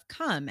have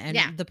come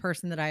and the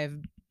person that I have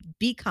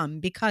become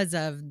because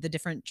of the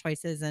different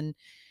choices and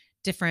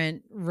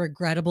different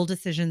regrettable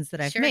decisions that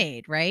I've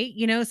made, right?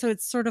 So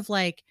it's sort of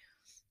like,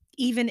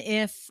 even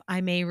if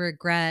I may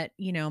regret,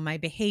 my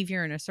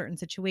behavior in a certain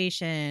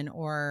situation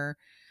or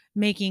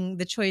making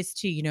the choice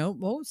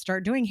to,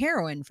 start doing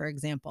heroin, for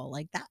example,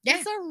 like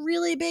that's a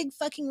really big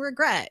fucking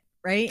regret,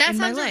 right? That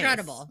sounds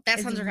regrettable.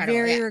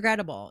 Very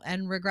regrettable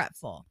and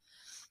regretful.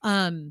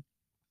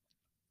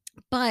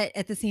 But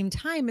at the same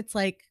time, it's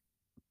like,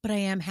 but I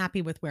am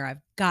happy with where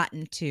I've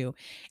gotten to.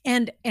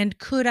 And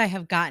could I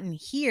have gotten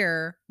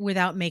here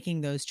without making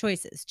those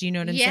choices? Do you know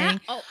what I'm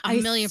saying? Oh, I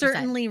million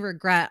certainly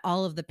regret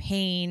all of the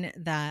pain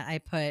that I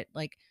put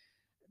like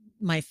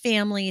my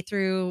family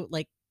through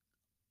like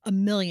a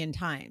million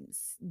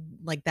times.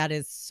 Like that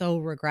is so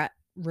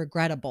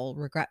regretful.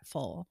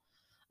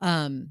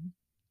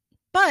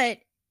 But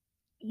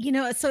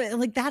so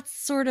like that's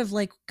sort of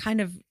like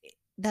kind of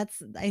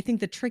that's I think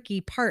the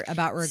tricky part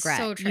about regret.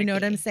 So you know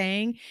what I'm tricky.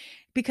 saying?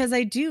 Because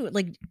I do,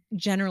 like,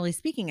 generally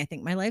speaking, I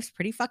think my life's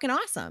pretty fucking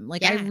awesome.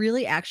 Like I Yeah.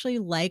 really actually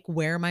like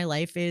where my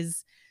life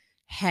is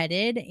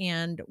headed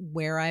and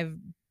where I've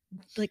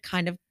like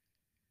kind of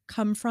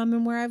come from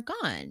and where I've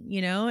gone,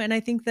 and I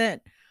think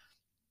that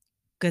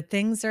good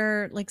things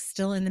are like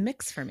still in the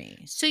mix for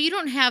me. So you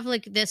don't have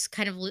like this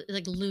kind of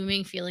like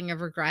looming feeling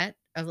of regret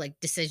of like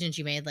decisions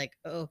you made, like,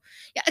 oh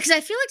yeah, because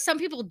I feel like some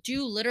people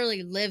do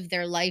literally live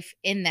their life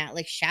in that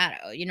like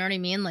shadow. You know what I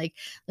mean? Like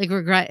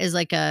regret is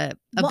like a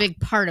Well, big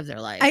part of their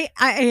life.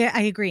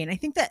 I agree. And I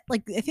think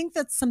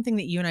that's something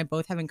that you and I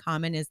both have in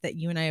common is that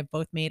you and I have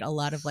both made a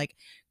lot of like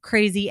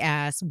crazy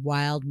ass,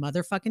 wild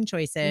motherfucking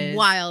choices.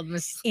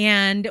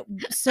 And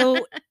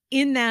so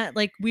in that,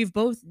 like we've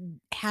both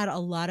had a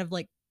lot of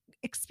like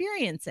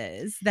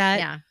experiences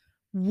that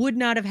would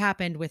not have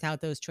happened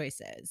without those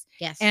choices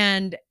Yes.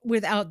 and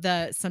without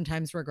the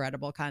sometimes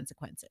regrettable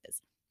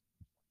consequences.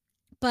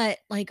 But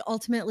like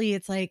ultimately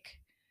it's like,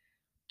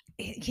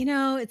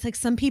 it's like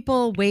some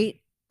people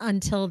wait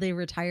until they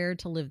retire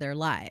to live their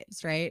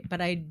lives, right?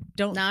 But I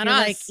don't Not feel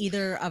like us.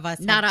 either of us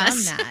Not have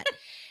us. done that.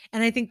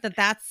 And I think that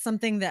that's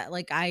something that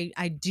like I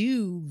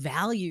do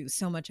value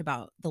so much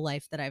about the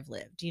life that I've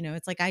lived.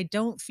 It's like I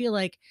don't feel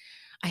like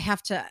I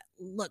have to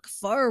look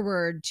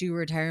forward to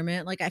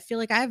retirement. Like I feel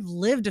like I've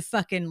lived a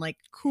fucking like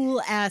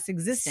cool ass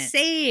existence.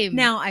 Same.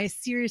 Now I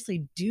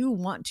seriously do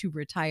want to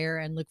retire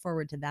and look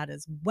forward to that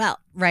as well,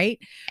 right?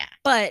 Yeah.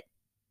 But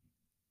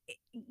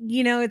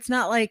it's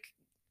not like,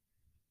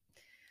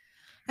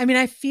 I mean,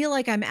 I feel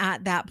like I'm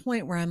at that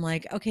point where I'm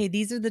like, okay,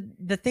 these are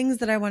the things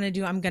that I want to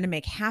do. I'm going to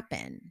make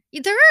happen.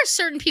 There are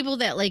certain people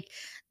that like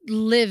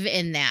live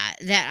in that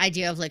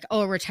idea of like,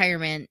 oh,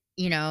 retirement,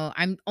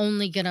 I'm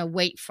only going to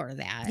wait for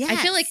that. Yes.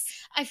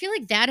 I feel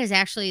like that is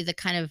actually the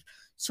kind of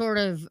sort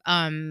of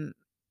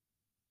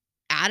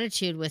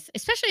attitude with,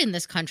 especially in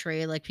this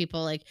country, like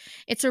people like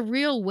it's a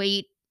real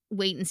wait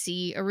and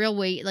see, a real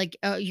wait, like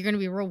you're going to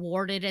be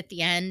rewarded at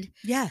the end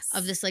Yes.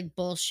 of this like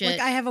bullshit. Like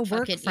I have a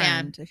work fucking-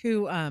 friend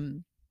who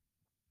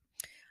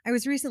I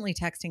was recently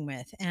texting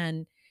with,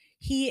 and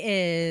he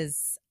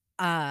is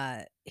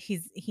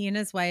he and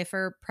his wife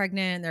are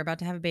pregnant, they're about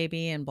to have a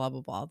baby and blah blah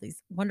blah.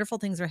 These wonderful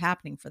things are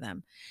happening for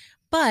them.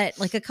 But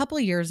like a couple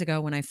of years ago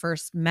when I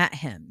first met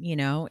him,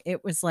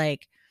 it was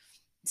like,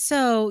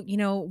 so,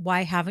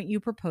 why haven't you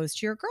proposed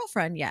to your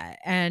girlfriend yet?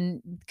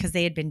 And because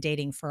they had been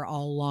dating for a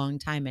long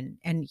time,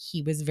 and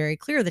he was very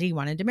clear that he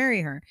wanted to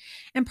marry her.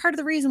 And part of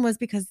the reason was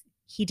because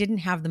he didn't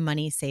have the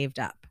money saved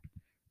up,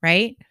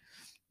 right?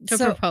 To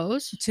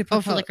propose?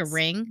 Oh, for like a propose.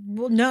 ring?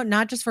 Well, no,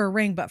 not just for a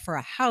ring, but for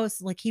a house.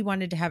 Like he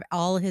wanted to have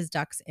all his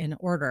ducks in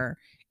order.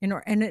 And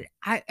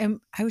I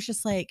was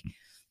just like,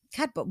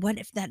 God, but what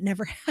if that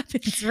never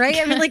happens, right?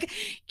 I mean, like,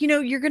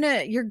 you're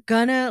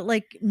gonna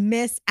like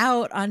miss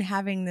out on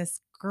having this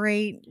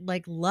great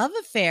like love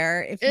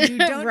affair if you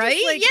don't right?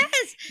 just, like,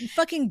 yes.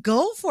 fucking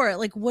go for it.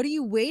 Like, what are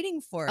you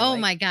waiting for? Oh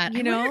like, my God.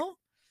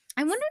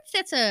 I wonder if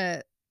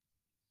that's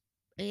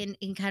in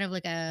kind of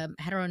like a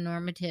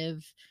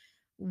heteronormative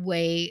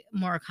way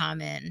more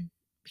common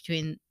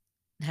between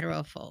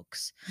hetero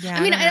folks. Yeah,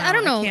 I mean, I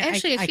don't know.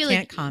 Actually, I feel like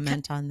can't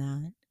comment on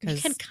that. You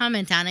can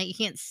comment on it. You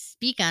can't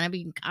speak on it, but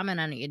you can comment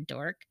on it, you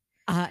dork.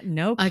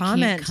 No I can't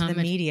comment to the comment.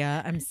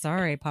 media. I'm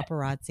sorry,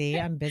 paparazzi.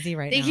 I'm busy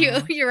right Thank now.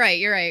 you. You're right.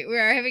 We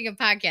are having a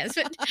podcast,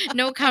 but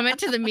no comment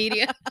to the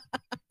media.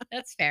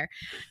 That's fair.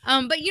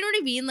 But you know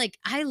what I mean? Like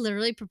I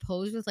literally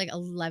proposed with like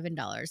 $11 in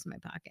my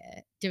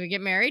pocket. Did we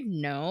get married?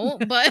 No,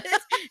 but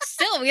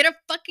still we had a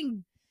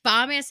fucking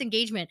bomb ass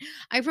engagement.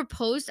 I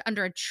proposed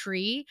under a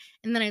tree,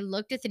 and then I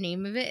looked at the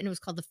name of it, and it was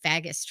called the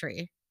Faggot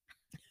tree.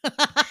 And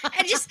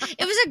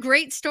it was a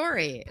great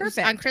story.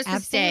 Perfect. On Christmas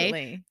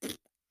Absolutely. Day.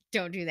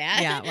 Don't do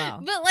that. Yeah,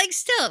 well. But like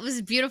still, it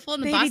was beautiful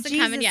in the Baby Boston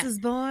Jesus Common. Yeah. is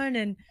born,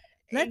 and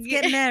let's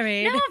get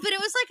married. No, but it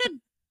was like a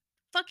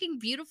fucking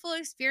beautiful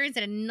experience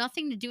that had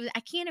nothing to do with it. I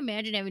can't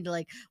imagine having to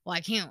like, well,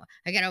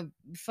 I gotta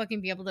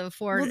fucking be able to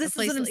afford Well, a this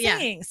place. is what I'm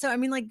saying. So I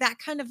mean, like that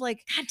kind of like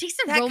God, takes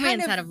the that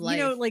romance kind of, out of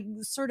life. like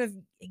sort of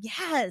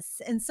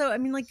yes. And so I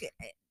mean, like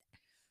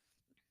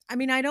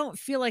I don't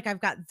feel like I've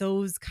got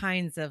those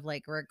kinds of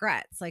like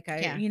regrets. Like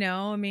I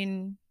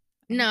mean,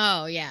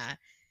 no, yeah.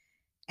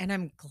 And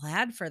I'm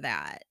glad for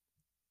that.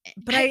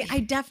 But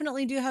I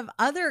definitely do have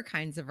other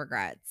kinds of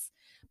regrets.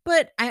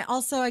 But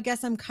I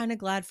guess I'm kind of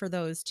glad for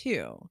those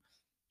too.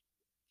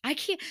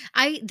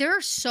 There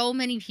are so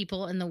many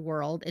people in the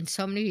world and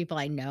so many people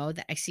I know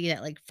that I see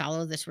that like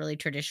follow this really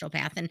traditional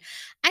path. And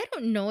I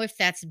don't know if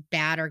that's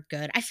bad or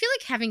good. I feel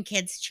like having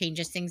kids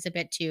changes things a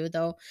bit too,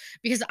 though,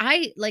 because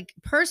I like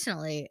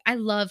personally, I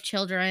love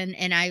children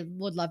and I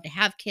would love to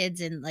have kids,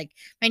 and like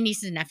my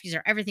nieces and nephews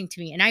are everything to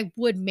me. And I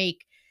would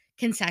make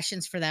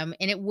concessions for them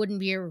and it wouldn't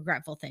be a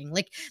regretful thing.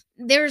 Like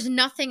there's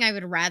nothing I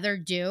would rather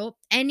do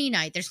any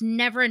night. There's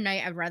never a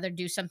night I'd rather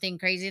do something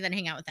crazy than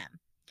hang out with them.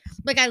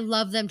 Like I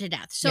love them to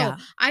death. So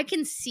I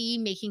can see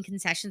making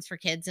concessions for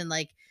kids and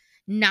like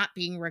not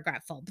being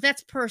regretful. But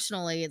that's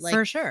personally like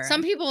for sure.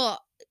 Some people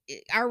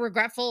are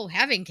regretful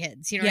having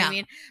kids, you know what I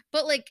mean?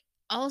 But like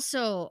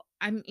also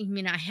I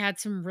had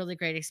some really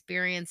great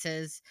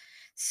experiences.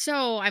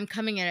 So I'm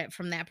coming at it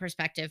from that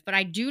perspective. But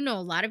I do know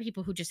a lot of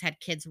people who just had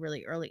kids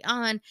really early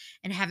on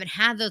and haven't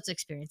had those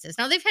experiences.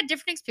 Now they've had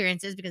different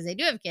experiences because they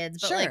do have kids.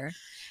 But like,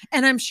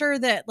 and I'm sure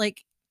that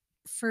like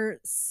for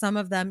some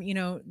of them,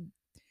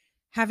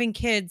 having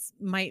kids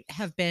might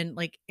have been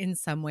like in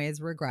some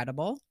ways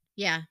regrettable.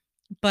 Yeah.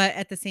 But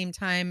at the same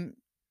time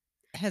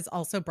has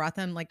also brought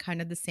them like kind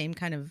of the same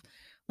kind of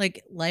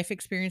like life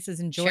experiences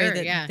and joy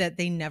that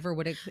they never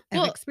would have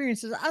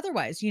experienced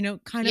otherwise,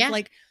 kind of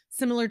like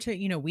similar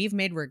to, we've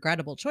made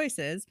regrettable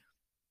choices,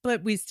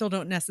 but we still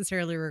don't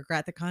necessarily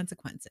regret the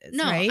consequences.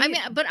 No, right? I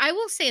mean, but I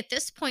will say at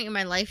this point in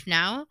my life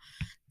now,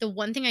 the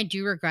one thing I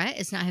do regret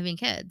is not having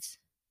kids.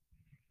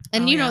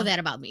 And Oh, you know yeah. that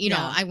about me. You know,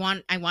 Yeah. I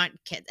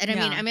want kids. And I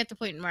mean, Yeah. I'm at the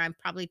point where I'm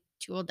probably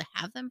too old to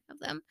have them.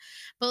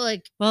 But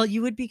like, Well,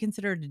 you would be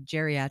considered a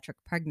geriatric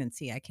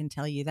pregnancy. I can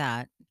tell you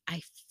that.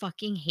 I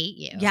fucking hate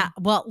you. Yeah.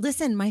 Well,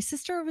 listen, my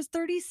sister was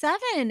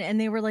 37 and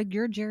they were like,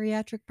 you're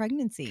geriatric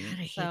pregnancy. God,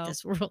 I hate So,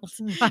 this world.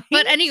 right?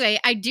 But anyway,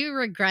 I do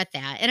regret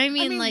that. And I I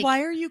mean, mean, like,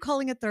 why are you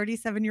calling a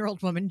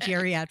 37-year-old woman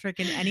geriatric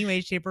in any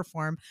way, shape, or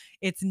form?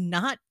 It's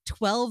not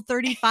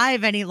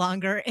 1235 any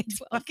longer. It's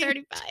fucking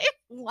 35.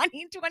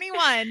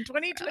 2021,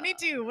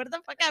 2022, what the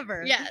fuck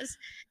ever. Yes.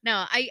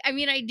 No, I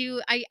mean, I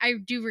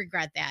do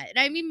regret that. And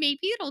I mean,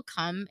 maybe it'll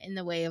come in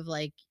the way of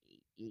like,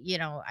 you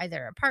know,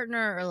 either a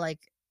partner or like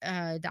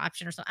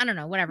adoption or something. I don't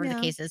know, whatever the Yeah.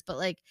 case is. But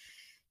like,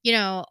 you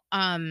know,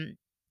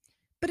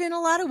 But in a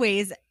lot of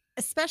ways,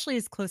 especially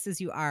as close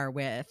as you are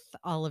with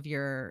all of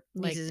your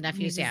like, Nieces and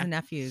nephews, nieces yeah. and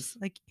nephews,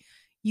 like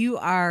you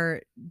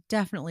are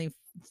definitely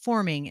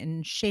forming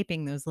and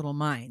shaping those little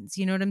minds.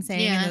 You know what I'm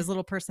saying? Yeah. And those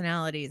little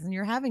personalities, and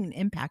you're having an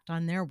impact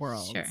on their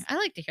world. sure. I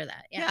like to hear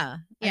that. Yeah.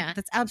 Yeah.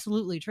 That's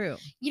absolutely true.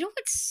 You know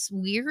what's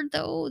weird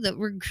though? That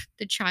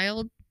the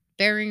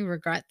childbearing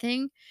regret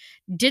thing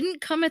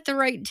didn't come at the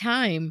right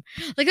time.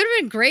 Like it would have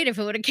been great if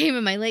it would have came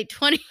in my late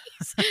 20s.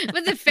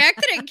 But the fact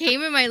that it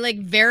came in my like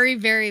very,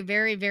 very,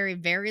 very, very,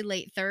 very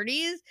late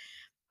 30s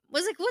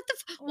was like, what the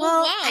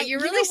Well, wow, you're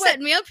you really know what?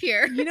 setting me up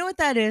here. You know what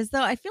that is,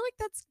 though? I feel like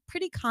that's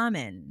pretty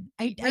common.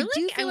 I Really?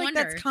 do I feel like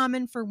wonder. that's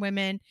common for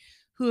women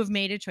who have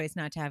made a choice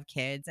not to have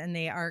kids, and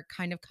they are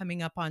kind of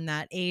coming up on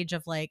that age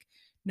of like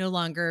no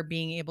longer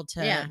being able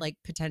to Yeah. like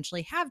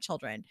potentially have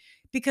children,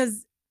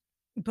 because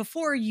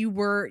before you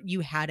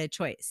had a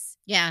choice,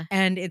 Yeah.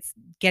 and it's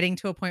getting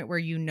to a point where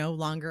you no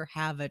longer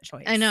have a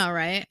choice. I know,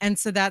 right? And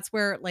so that's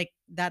where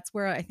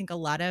I think a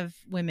lot of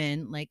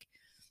women like,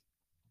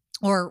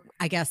 or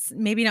I guess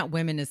maybe not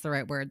women is the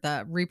right word,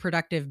 the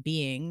reproductive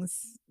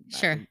beings,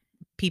 Sure.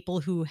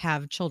 people who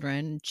have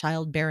children,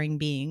 childbearing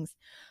beings.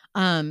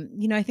 You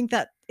know, I think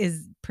that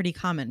is pretty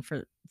common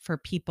for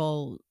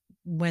people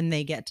when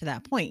they get to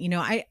that point. You know,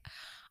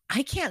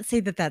 I can't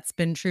say that that's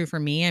been true for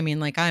me. I mean,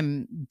 like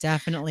I'm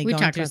definitely We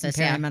going talked through about some this,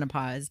 yeah.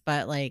 perimenopause,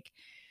 but like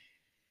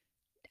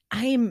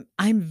I'm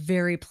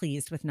very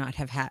pleased with not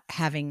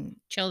having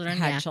Children.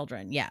 had Yeah.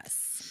 children.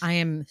 Yes. I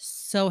am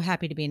so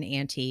happy to be an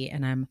auntie,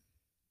 and I'm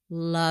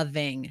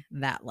loving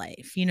that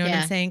life. You know what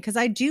Yeah. I'm saying? Because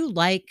I do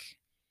like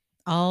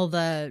all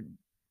the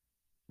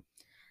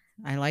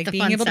I like The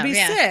being fun able to stuff, be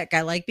yeah. sick.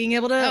 I like being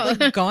able to Oh.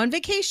 like, go on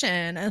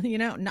vacation. You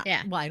know, not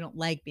Yeah. well, I don't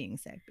like being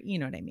sick, but you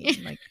know what I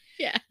mean? Like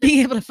Yeah. being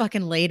able to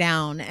fucking lay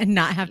down and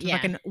not have to Yeah.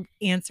 fucking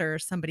answer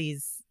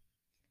somebody's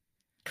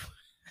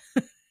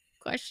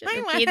Question. I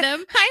Repeat want,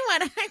 them.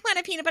 I want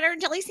a peanut butter and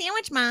jelly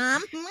sandwich,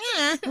 Mom.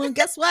 Well,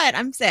 guess what?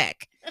 I'm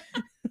sick.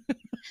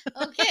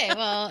 Okay.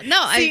 Well,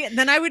 no, See,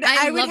 then I would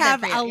I would love that have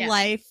for you, a yeah.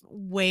 life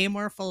way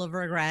more full of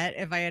regret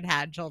if I had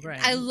had children.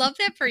 I love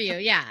that for you.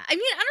 Yeah. I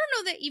mean, I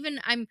don't know that even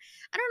I don't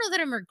know that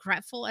I'm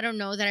regretful. I don't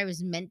know that I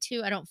was meant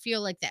to. I don't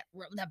feel like that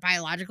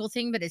biological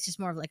thing, but it's just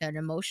more of like an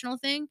emotional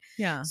thing.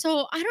 Yeah.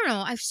 So I don't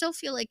know. I still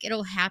feel like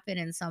it'll happen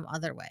in some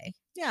other way,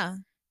 Yeah.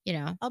 you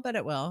know? I'll bet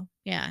it will.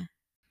 Yeah.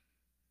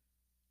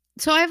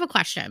 So I have a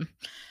question.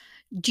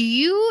 Do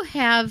you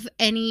have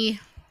any,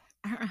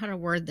 I don't know how to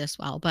word this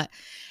well, but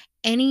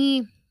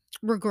any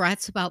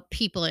regrets about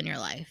people in your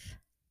life?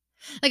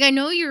 Like, I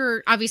know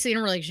you're obviously in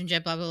a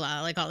relationship, blah, blah,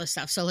 blah, like all this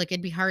stuff. So, like,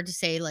 it'd be hard to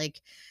say,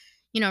 like,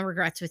 you know,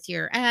 regrets with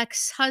your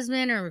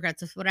ex-husband or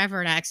regrets with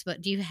whatever an ex,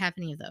 but do you have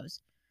any of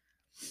those?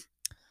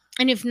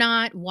 And if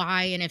not,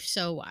 why? And if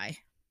so, why?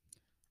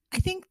 I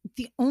think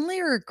the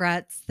only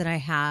regrets that I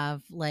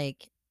have,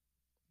 like,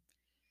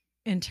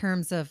 in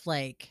terms of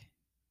like,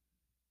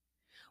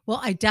 well,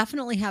 I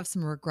definitely have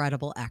some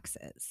regrettable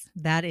exes.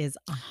 That is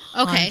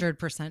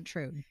 100%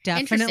 true.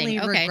 Definitely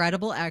Okay.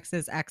 regrettable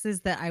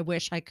exes that I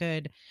wish I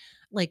could,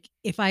 like,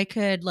 if I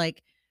could,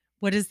 like,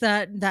 what is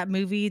that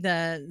movie,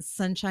 The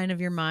Sunshine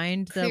of Your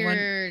Mind? The one,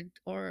 Clear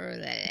or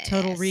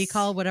Total this.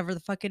 Recall, whatever the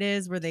fuck it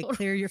is, where they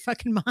clear your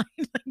fucking mind.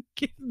 Like,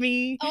 give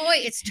me. Oh,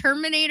 wait, it's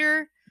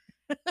Terminator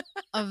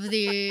of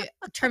the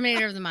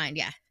Mind.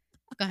 Yeah.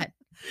 Go ahead.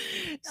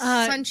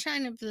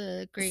 Sunshine of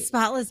the Great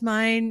Spotless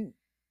Mind.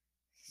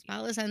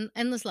 Spotless and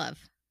Endless Love.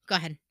 Go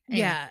ahead.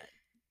 Anyway.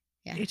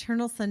 Yeah.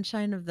 Eternal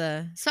Sunshine of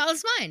the.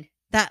 Spotless Mind.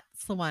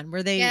 That's the one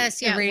where they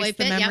Yes, yeah, erase wipe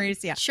the it, yep.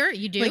 memories. Yeah. Sure,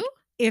 you do. Like,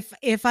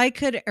 if I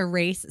could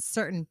erase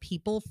certain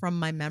people from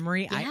my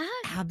memory, Yeah,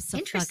 I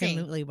interesting.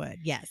 absolutely would.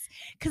 Yes.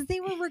 Because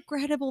they were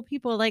regrettable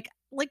people. Like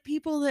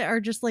people that are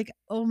just like,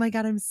 oh my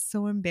God, I'm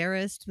so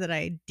embarrassed that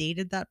I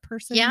dated that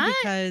person. Yeah,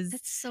 Because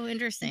that's so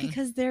interesting.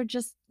 Because they're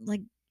just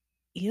like,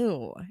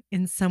 ew,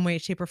 in some way,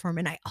 shape, or form.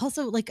 And I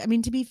also, like, I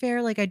mean, to be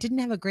fair, like, I didn't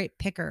have a great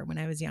picker when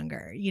I was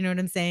younger. You know what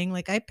I'm saying?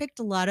 Like, I picked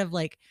a lot of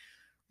like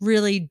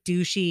really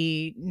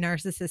douchey,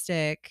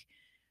 narcissistic,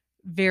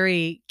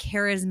 very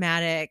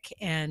charismatic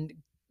and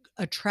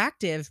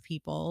attractive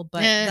people,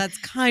 but that's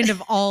kind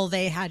of all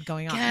they had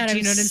going on. God, Do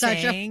you know what I'm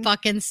such saying? a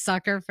fucking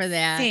sucker for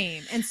that.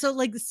 Same. And so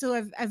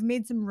I've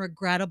made some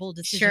regrettable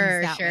decisions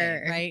Sure, that way,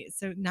 sure. right?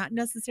 So not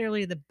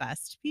necessarily the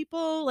best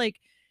people, like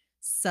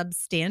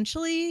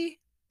substantially,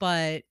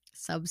 but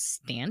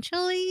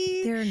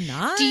Substantially? they're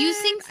not. Do you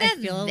think I that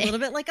feel a they- little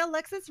bit like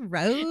Alexis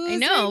Rose. I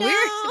know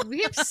right now.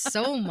 we have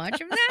so much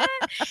of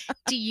that.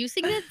 Do you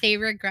think that they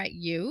regret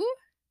you?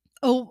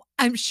 Oh,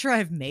 I'm sure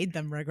I've made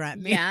them regret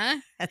me Yeah.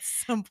 at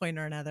some point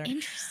or another.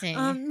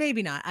 Interesting.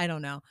 Maybe not. I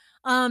don't know.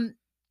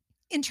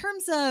 In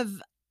terms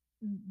of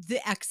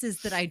the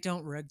exes that I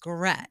don't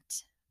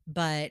regret,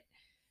 but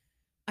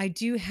I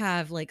do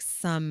have like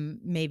some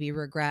maybe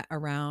regret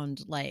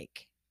around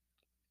like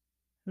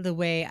the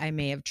way I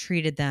may have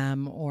treated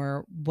them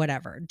or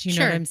whatever. Do you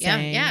know what I'm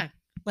saying? Yeah.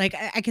 Like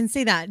I can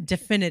say that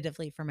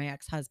definitively for my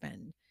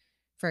ex-husband,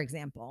 for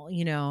example.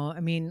 I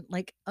mean,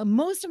 like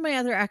most of my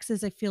other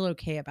exes, I feel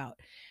okay about.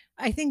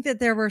 I think that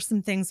there were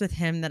some things with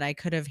him that I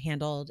could have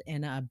handled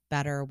in a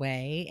better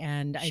way.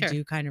 And I Sure.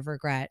 do kind of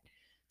regret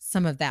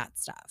some of that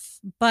stuff.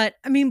 But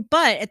I mean,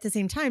 but at the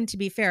same time, to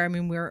be fair, I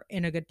mean, we're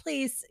in a good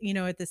place,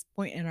 at this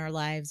point in our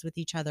lives with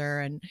each other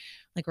and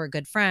like we're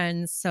good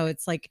friends. So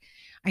it's like,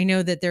 I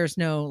know that there's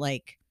no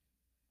like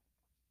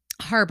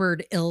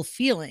harbored ill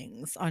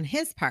feelings on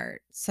his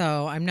part.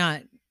 So I'm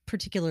not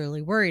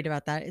particularly worried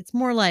about that. It's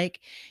more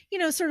like,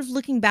 sort of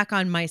looking back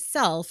on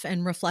myself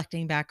and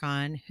reflecting back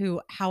on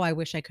how I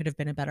wish I could have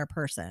been a better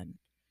person.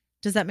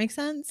 Does that make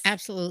sense?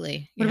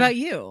 Absolutely. What about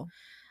you?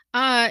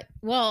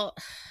 Well,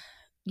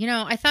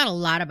 I thought a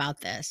lot about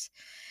this.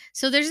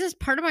 So there's this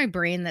part of my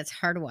brain that's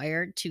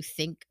hardwired to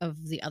think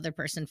of the other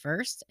person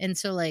first. And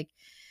so like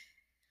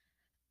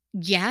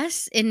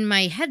yes, in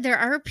my head there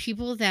are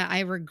people that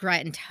I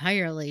regret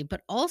entirely,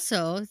 but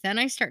also then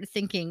I start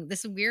thinking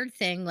this weird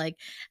thing like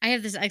I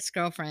have this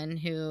ex-girlfriend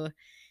who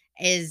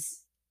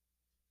is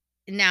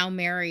now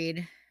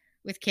married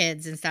with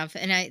kids and stuff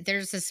and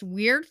there's this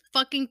weird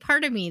fucking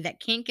part of me that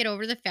can't get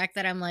over the fact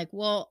that I'm like,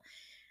 well,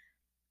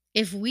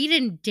 if we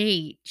didn't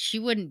date, she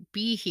wouldn't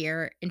be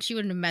here and she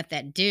wouldn't have met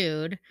that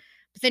dude.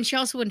 But then she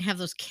also wouldn't have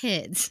those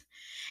kids.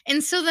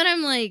 And so then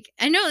I'm like,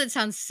 I know that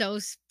sounds so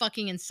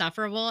fucking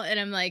insufferable. And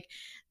I'm like,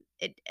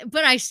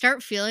 but I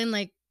start feeling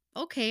like,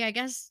 okay, I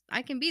guess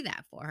I can be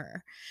that for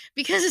her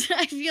because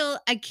I feel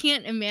I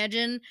can't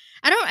imagine.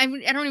 I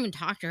don't even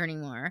talk to her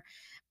anymore.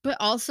 But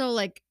also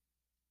like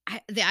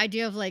the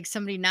idea of like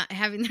somebody not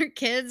having their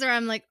kids, or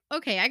I'm like,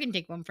 okay, I can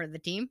take one for the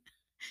team,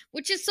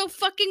 which is so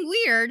fucking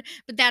weird,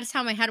 but that's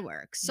how my head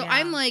works. So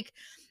I'm Yeah. like,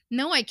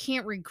 no, I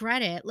can't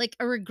regret it. Like,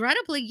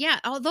 regrettably, yeah.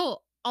 Although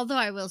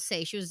I will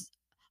say she was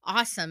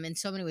awesome in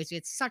so many ways. We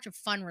had such a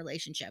fun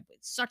relationship. We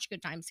had such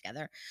good times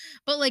together.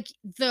 But like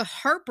the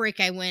heartbreak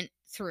I went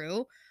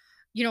through,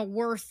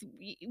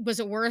 was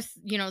it worth,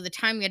 the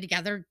time we had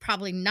together?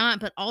 Probably not.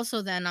 But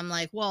also then I'm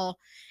like, well,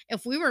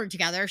 if we were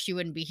together, she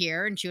wouldn't be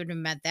here and she wouldn't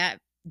have met that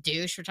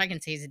douche, which I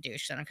can say he's a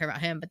douche. So I don't care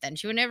about him. But then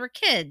she would never have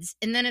kids.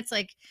 And then it's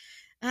like,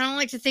 I don't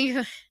like to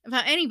think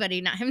about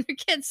anybody not having their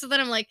kids. So then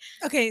I'm like,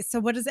 Okay, so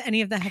what does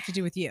any of that have to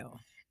do with you?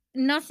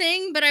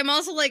 nothing. But I'm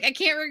also like, I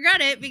can't regret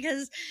it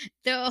because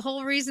the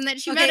whole reason that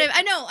she met Okay, him.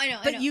 I know.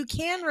 But you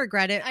can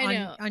regret it I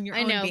know. on your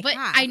I own know. But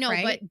behalf, I know.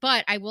 right?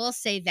 But I will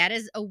say that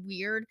is a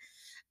weird,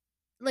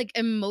 like,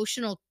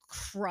 emotional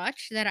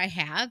crutch that I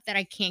have that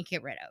I can't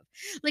get rid of.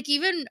 Like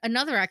even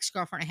another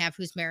ex-girlfriend I have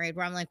who's married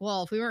where I'm like,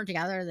 well, if we weren't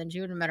together, then she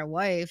would have met her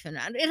wife. And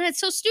it's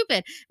so stupid.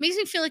 It makes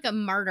me feel like a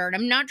martyr. And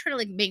I'm not trying to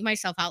like make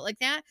myself out like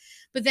that,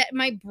 but that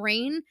my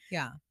brain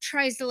Yeah.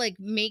 tries to like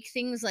make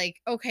things like,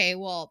 okay,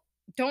 well,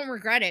 don't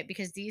regret it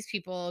because these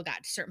people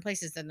got to certain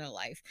places in their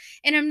life.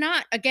 And I'm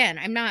not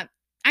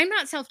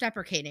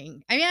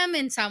self-deprecating. I am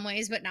in some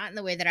ways, but not in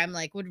the way that I'm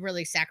like would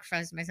really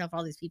sacrifice myself for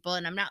all these people.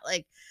 And I'm not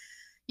like,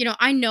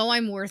 I know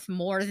I'm worth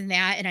more than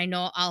that. And I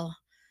know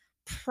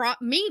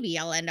maybe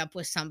I'll end up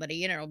with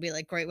somebody and it'll be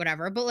like great,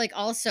 whatever. But like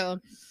also,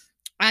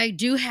 I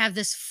do have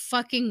this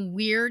fucking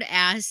weird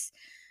ass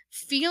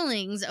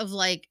feelings of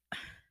like,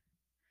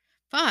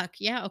 fuck,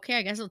 yeah, okay,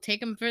 I guess I'll take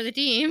them for the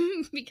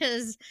team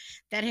because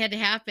that had to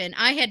happen.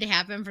 I had to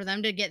happen for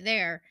them to get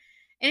there.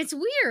 And it's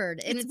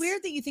weird. And It's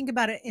weird that you think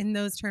about it in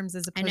those terms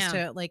as I opposed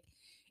know. to like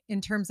in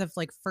terms of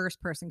like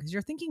first person, because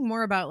you're thinking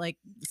more about like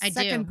I do,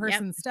 second yep.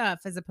 person stuff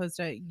as opposed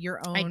to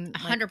your I own.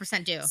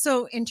 100% do.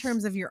 So in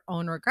terms of your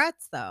own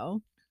regrets,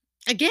 though,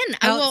 Again,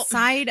 I will.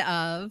 outside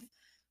of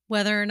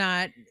whether or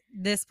not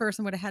this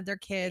person would have had their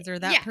kids or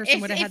that person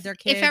would have had their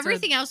kids, If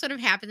everything else would have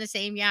happened the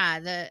same,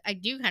 yeah, I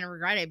do kind of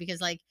regret it because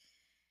like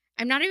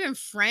I'm not even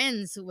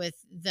friends with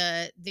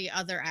the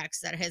other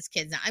ex that has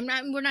kids.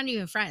 We're not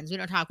even friends. We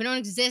don't talk. We don't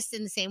exist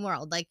in the same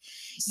world. Like,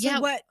 so yeah.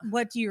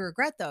 what do you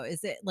regret though?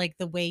 Is it like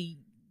the way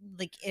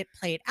like it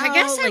played out? I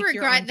guess I like, your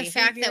regret own the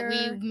fact that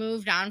behavior? we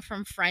moved on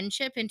from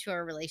friendship into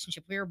a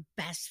relationship. We were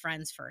best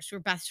friends first. We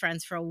were best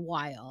friends for a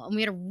while and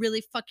we had a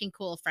really fucking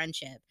cool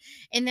friendship.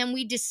 And then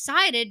we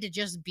decided to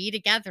just be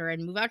together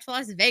and move out to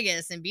Las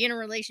Vegas and be in a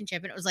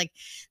relationship. And it was like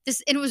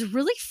this, and it was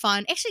really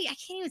fun. Actually, I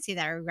can't even say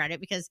that I regret it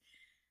because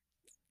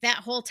that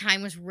whole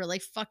time was really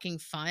fucking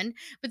fun.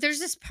 But there's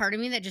this part of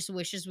me that just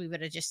wishes we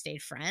would have just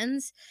stayed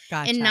friends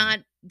and Gotcha. not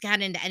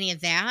got into any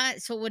of that.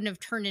 So it wouldn't have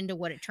turned into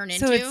what it turned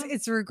So into.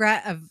 it's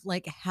regret of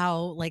like how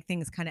like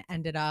things kind of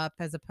ended up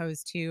as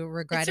opposed to It's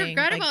regretting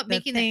regret like about the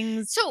making that.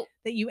 things So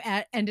that you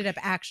ended up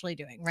actually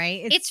doing,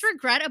 right? it's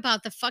regret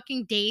about the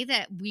fucking day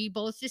that we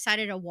both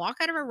decided to walk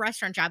out of a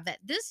restaurant job, that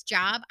this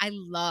job I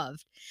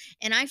loved,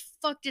 and I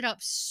fucked it up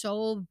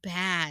so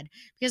bad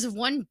because of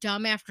one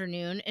dumb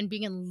afternoon and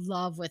being in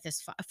love with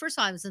this first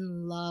of all, I was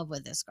in love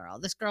with this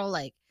girl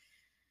like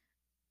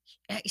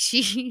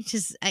she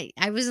just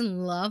I was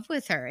in love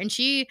with her, and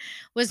she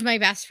was my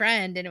best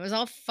friend, and it was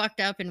all fucked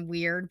up and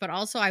weird, but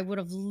also I would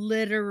have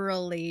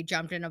literally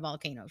jumped in a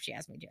volcano if she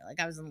asked me to. Like,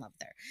 I was in love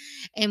with her.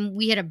 And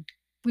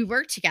we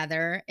worked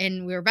together,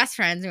 and we were best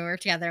friends, and we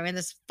worked together. We had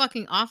this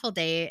fucking awful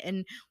day,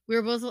 and we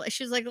were both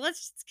she was like,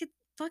 let's just get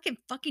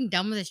fucking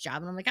done with this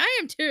job. And I'm like, I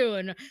am too,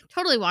 and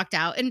totally walked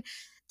out. And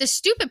the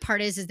stupid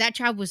part is that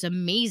job was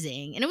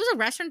amazing. And it was a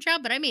restaurant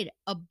job, but I made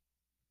a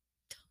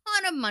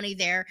ton of money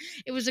there.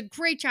 It was a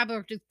great job. I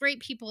worked with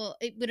great people.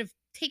 It would have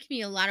taken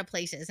me a lot of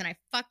places, and I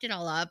fucked it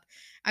all up.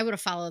 I would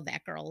have followed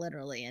that girl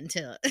literally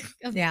into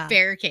a Yeah.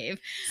 bear cave.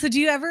 So do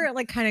you ever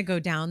like kind of go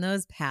down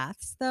those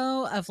paths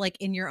though of like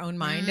in your own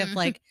mind of Mm.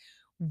 like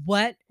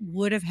what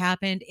would have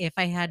happened if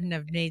I hadn't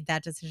have made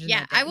that decision?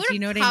 Yeah, that day? I would Do you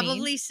know have what I mean?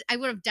 probably, I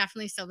would have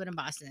definitely still been in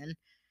Boston.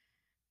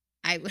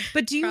 I would,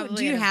 But do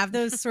probably you would have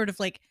those sort of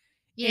like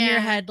in your yeah.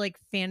 head like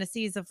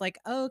fantasies of like,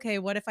 oh, okay,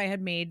 what if I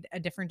had made a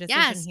different decision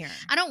Yes. here?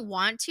 I don't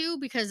want to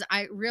because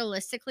I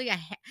realistically,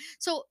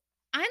 so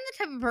I'm the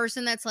type of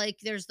person that's like,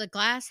 there's the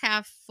glass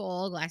half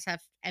full, glass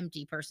half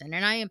empty person.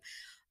 And I am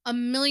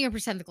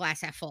 1,000,000% the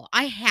glass half full.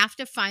 I have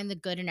to find the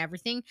good in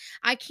everything.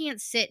 I can't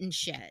sit in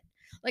shit.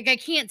 Like, I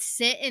can't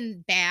sit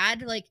in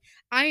bad. Like,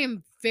 I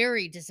am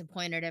very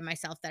disappointed in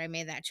myself that I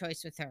made that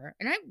choice with her.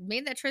 And I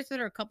made that choice with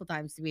her a couple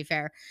times, to be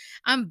fair.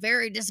 I'm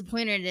very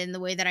disappointed in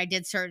the way that I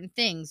did certain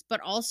things, but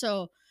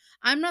also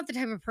I'm not the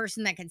type of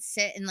person that can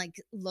sit and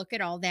like look at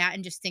all that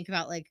and just think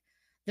about like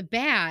the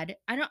bad.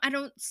 I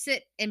don't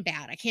sit in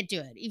bad. I can't do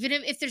it. Even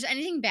if there's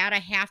anything bad, I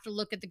have to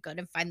look at the good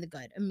and find the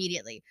good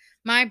immediately.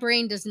 My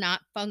brain does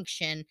not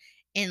function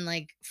in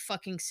like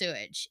fucking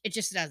sewage. It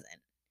just doesn't.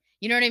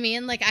 You know what I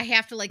mean? Like, I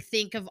have to like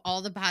think of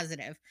all the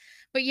positive.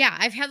 But yeah,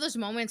 I've had those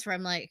moments where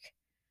I'm like,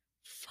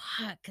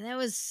 fuck, that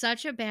was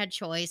such a bad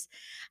choice.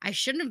 I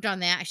shouldn't have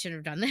done that. I should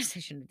have done this. I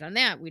shouldn't have done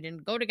that. We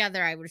didn't go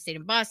together. I would have stayed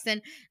in Boston.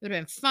 It would have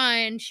been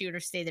fine. She would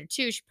have stayed there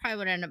too. She probably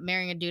would end up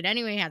marrying a dude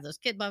anyway, have those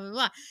kids, blah, blah,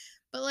 blah.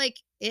 But like,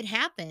 it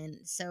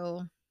happened.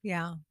 So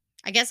Yeah.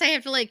 I guess I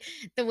have to like,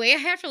 the way I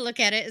have to look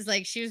at it is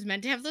like, she was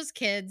meant to have those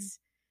kids.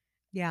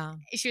 Yeah.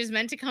 She was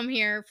meant to come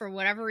here for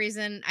whatever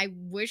reason. I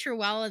wish her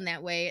well in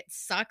that way. It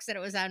sucks that it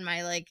was on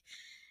my like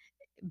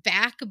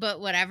back, but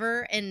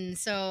whatever. And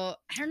so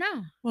I don't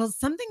know. Well,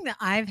 something that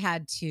I've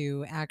had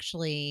to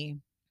actually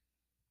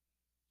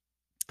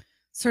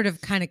sort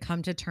of kind of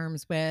come to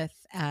terms with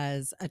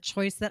as a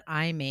choice that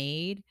I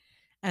made,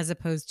 as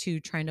opposed to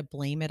trying to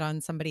blame it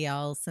on somebody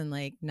else and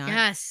like not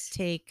Yes.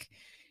 take,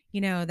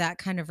 that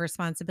kind of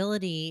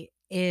responsibility,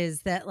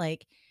 is that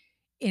like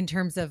in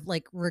terms of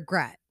like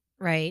regret,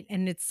 right?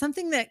 And it's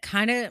something that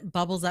kind of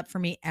bubbles up for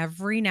me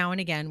every now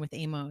and again with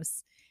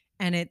Amos.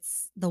 And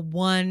it's the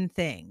one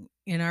thing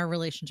in our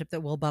relationship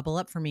that will bubble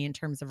up for me in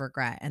terms of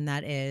regret. And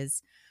that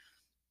is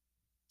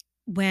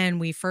when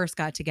we first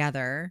got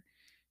together,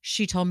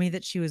 she told me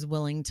that she was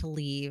willing to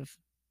leave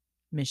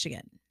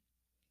Michigan.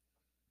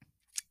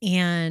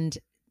 And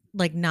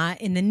like not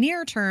in the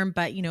near term,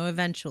 but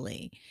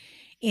eventually.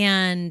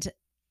 And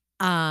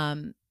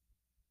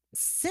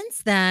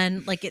since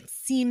then, like it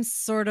seems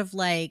sort of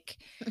like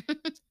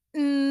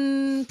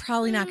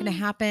probably not going to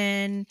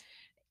happen.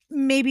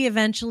 Maybe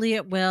eventually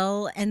it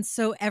will. And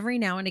so every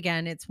now and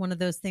again, it's one of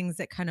those things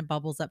that kind of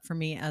bubbles up for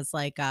me as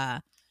like,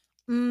 I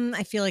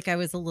feel like I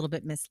was a little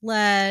bit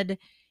misled.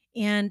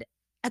 And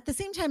at the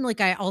same time,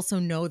 like I also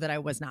know that I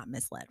was not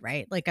misled,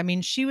 right? Like, I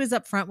mean, she was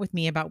upfront with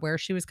me about where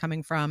she was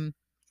coming from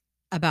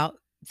about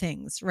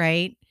things,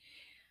 right?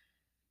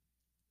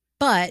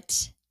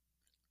 But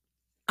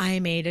I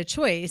made a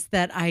choice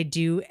that I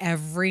do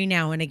every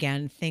now and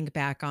again think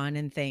back on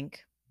and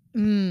think,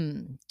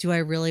 do I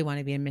really want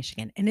to be in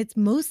Michigan? And it's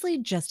mostly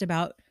just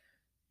about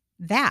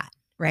that,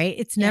 right?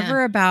 It's Yeah.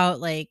 never about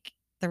like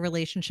the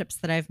relationships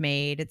that I've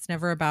made. It's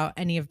never about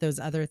any of those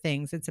other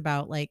things. It's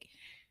about like,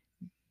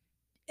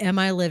 am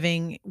I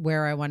living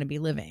where I want to be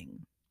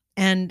living?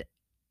 And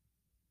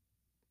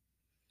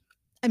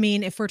I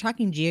mean, if we're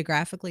talking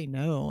geographically,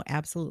 no,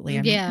 absolutely.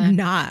 I'm Yeah.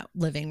 not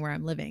living where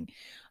I'm living.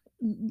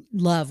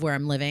 Love where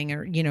I'm living,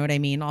 or you know what I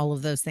mean? All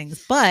of those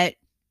things. But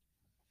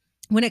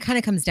when it kind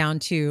of comes down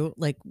to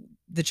like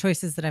the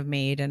choices that I've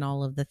made and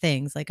all of the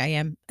things, like I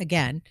am,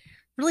 again,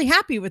 really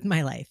happy with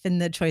my life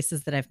and the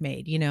choices that I've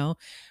made,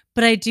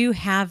 but I do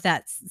have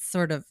that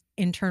sort of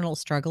internal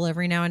struggle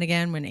every now and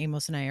again when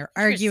Amos and I are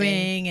Interesting.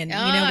 arguing, and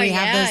Oh, we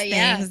have those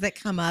yeah. things that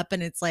come up,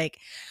 and it's like,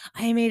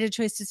 I made a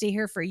choice to stay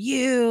here for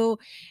you,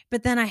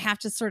 but then I have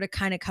to sort of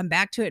kind of come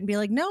back to it and be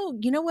like, no,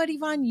 you know what,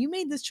 Yvonne, you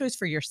made this choice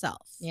for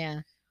yourself.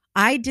 Yeah.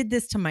 I did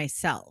this to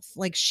myself.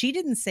 Like, she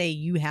didn't say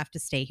you have to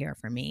stay here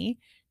for me.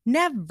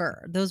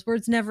 Never. Those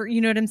words never, you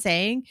know what I'm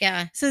saying?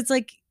 Yeah. So it's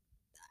like,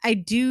 I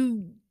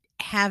do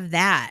have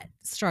that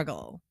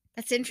struggle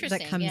That's interesting.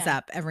 that comes yeah.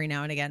 up every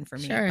now and again for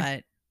me, Sure.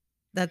 but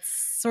that's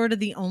sort of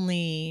the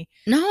only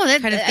No,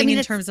 that kind of I thing mean, in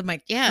that's- terms of my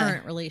yeah.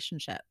 current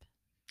relationship.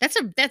 That's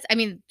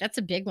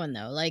a big one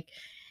though. Like,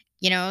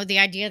 the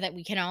idea that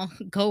we can all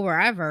go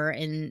wherever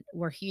and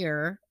we're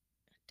here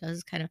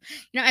does kind of,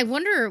 I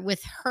wonder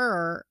with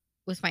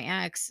my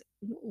ex,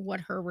 what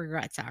her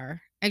regrets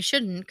are. I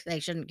shouldn't, because I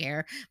shouldn't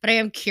care, but I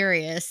am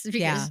curious because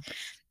Yeah.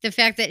 the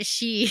fact that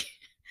she,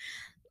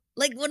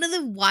 like, one of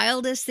the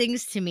wildest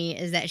things to me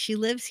is that she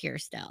lives here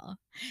still.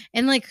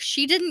 And like,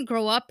 she didn't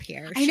grow up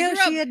here. I know grew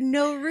she up- had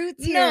no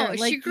roots here. No,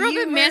 Like, she grew up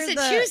you in were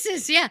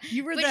Massachusetts. Yeah.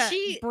 You were But the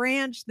she-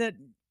 branch that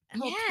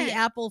helped the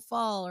Yeah. apple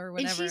fall or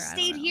whatever. And she I don't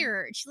stayed know.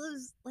 here. She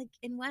lives like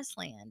in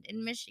Westland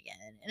in Michigan.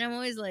 And I'm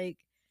always like,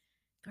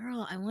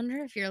 girl, I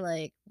wonder if you're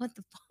like, what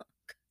the fuck?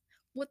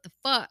 What the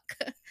fuck?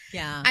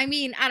 Yeah. I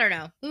mean, I don't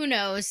know. Who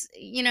knows?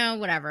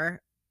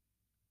 Whatever.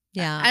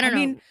 Yeah. I don't know.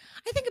 mean,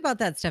 I think about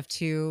that stuff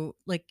too,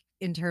 like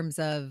in terms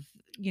of,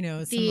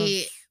 some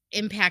The of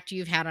impact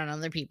you've had on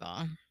other people.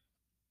 I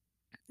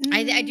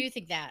Mm, do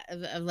think that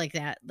of like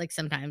that, like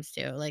sometimes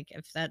too. Like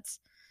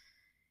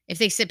if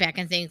they sit back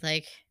and think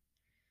like,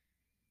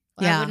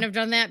 well, I Yeah. wouldn't have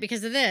done that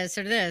because of this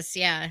or this.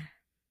 Yeah.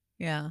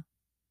 yeah.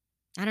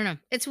 I don't know.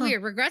 It's Huh.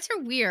 weird. Regrets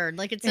are weird.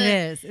 Like It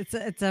is.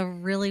 It's a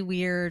really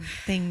weird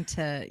thing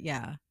to,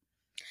 yeah.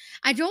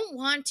 I don't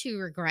want to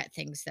regret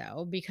things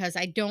though, because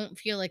I don't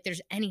feel like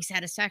there's any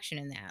satisfaction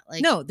in that.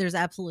 Like, No, there's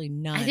absolutely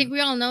none. I think we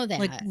all know that.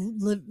 like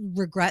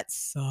regret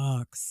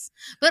sucks.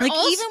 but Like,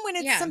 also, even when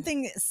it's yeah.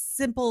 something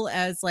simple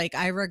as like,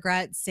 I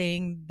regret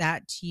saying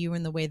that to you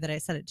in the way that I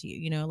said it to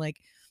you,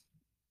 like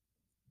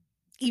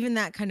even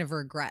that kind of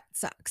regret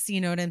sucks. You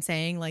know what I'm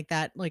saying? Like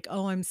that, like,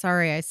 oh, I'm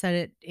sorry, I said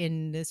it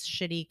in this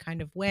shitty kind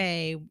of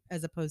way,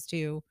 as opposed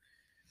to,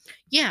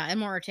 Yeah, a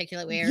more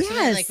articulate way or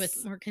something like with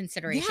Yes. more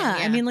consideration. yeah,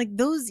 I mean, like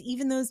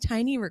even those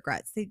tiny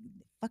regrets, they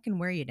fucking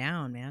wear you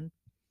down, man.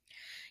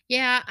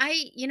 yeah, and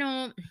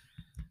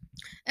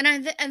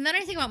then I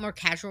think about more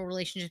casual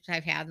relationships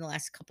I've had in the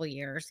last couple of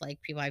years,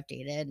 like people I've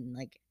dated, and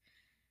like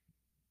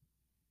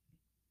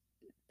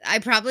I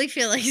probably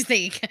feel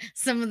like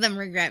some of them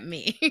regret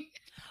me.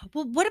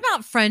 Well, what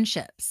about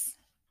friendships?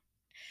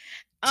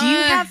 Do you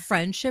have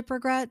friendship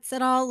regrets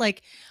at all?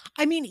 Like,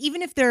 I mean,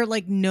 even if they're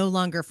like no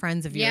longer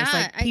friends of yours, Yeah,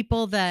 like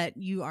people that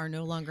you are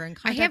no longer in I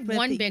contact have with,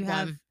 one that big you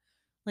have, one.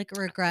 like, a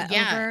regret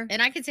Yeah, over.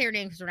 and I can say her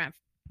name because we're not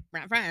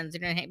friends.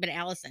 But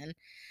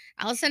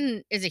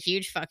Allison is a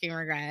huge fucking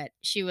regret.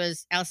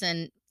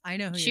 Allison, I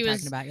know who she you're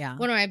was talking about. Yeah.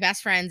 one of my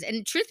best friends,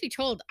 and truth be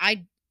told,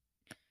 I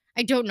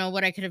don't know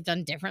what I could have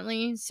done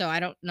differently. So I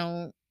don't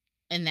know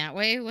in that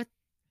way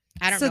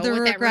I don't so know the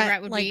what that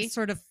regret would like be.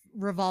 sort of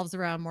revolves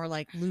around more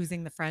like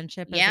losing the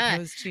friendship Yeah, as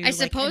opposed to I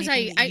suppose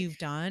anything I- that you've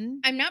done.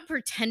 I'm not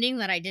pretending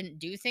that I didn't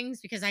do things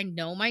because I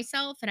know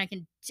myself and I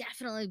can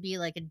definitely be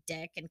like a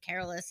dick and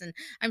careless. And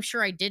I'm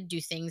sure I did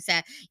do things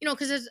that,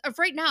 because as of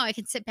right now, I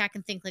can sit back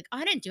and think like, oh,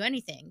 I didn't do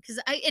anything. Because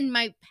in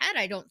my head,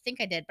 I don't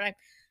think I did, but I'm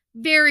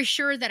very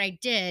sure that I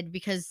did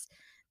because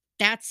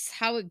that's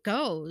how it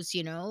goes,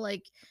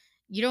 like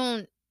you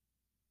don't.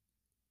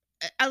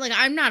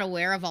 I'm not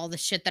aware of all the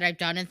shit that I've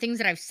done and things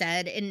that I've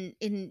said and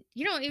even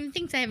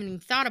things I haven't even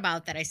thought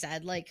about that I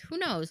said, like who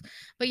knows.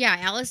 But yeah,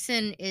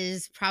 Allison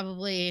is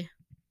probably,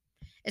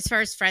 as far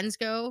as friends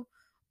go,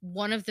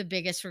 one of the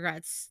biggest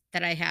regrets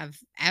that I have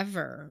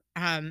ever.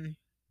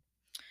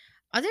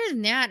 Other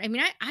than that, I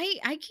mean,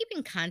 I keep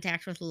in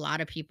contact with a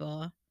lot of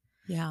people.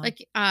 Yeah.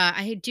 Like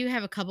I do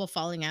have a couple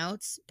falling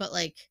outs, but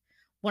like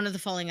one of the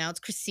falling outs,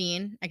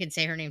 Christine, I can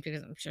say her name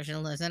because I'm sure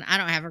she'll listen. I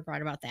don't have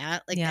regret about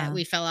that. Like Yeah. that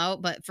we fell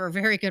out, but for a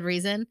very good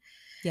reason.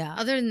 yeah.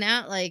 Other than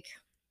that, like,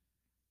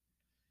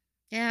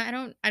 yeah,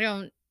 I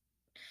don't.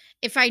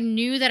 If I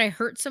knew that I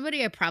hurt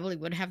somebody, I probably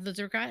would have those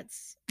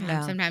regrets.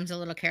 Yeah. Sometimes a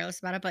little careless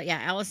about it, but yeah,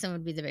 Allison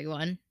would be the big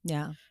one.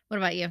 Yeah. What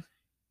about you?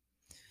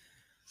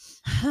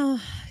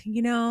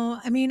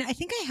 I mean, I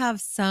think I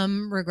have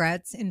some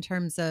regrets in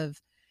terms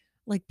of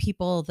like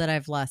people that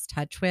I've lost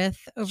touch with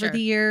over Sure.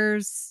 the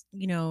years,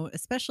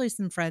 especially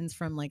some friends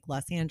from like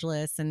Los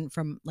Angeles and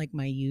from like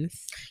my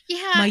youth.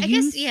 Yeah, My I guess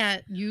youth? yeah,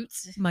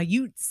 Utes. My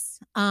youths.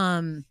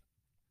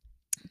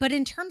 But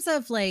in terms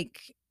of like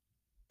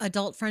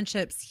adult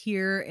friendships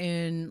here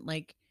in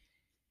like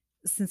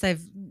since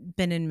I've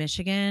been in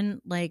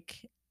Michigan,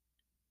 like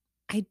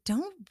I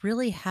don't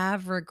really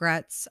have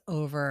regrets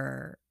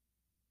over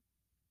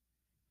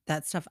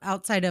that stuff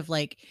outside of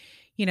like,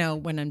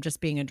 when I'm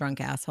just being a drunk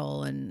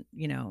asshole and,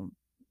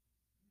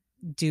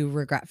 do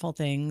regretful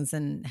things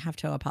and have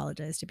to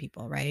apologize to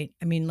people, right?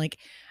 I mean, like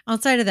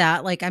outside of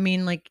that, like I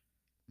mean, like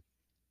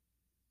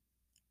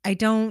I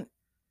don't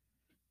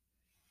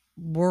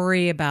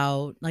worry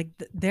about, like,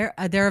 there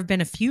have been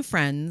a few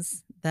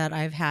friends that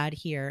I've had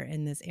here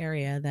in this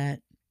area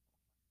that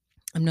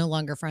I'm no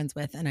longer friends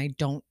with, and I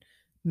don't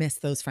miss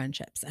those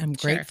friendships. I'm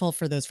Sure. grateful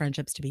for those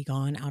friendships to be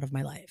gone out of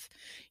my life.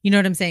 You know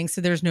what I'm saying?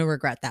 So there's no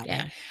regret that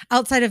Yeah. way.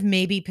 Outside of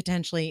maybe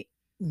potentially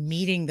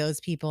meeting those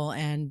people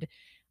and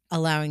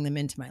allowing them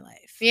into my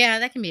life. Yeah,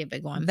 that can be a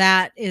big one.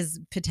 That is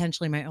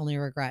potentially my only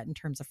regret in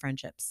terms of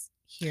friendships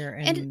here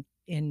And-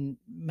 in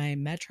my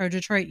Metro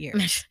Detroit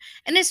years.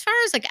 And as far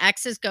as like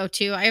exes go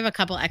too, I have a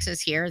couple exes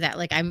here that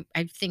like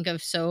I think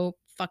of so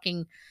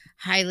fucking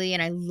highly,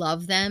 and I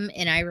love them,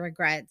 and I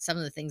regret some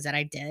of the things that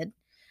I did.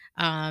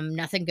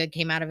 Nothing good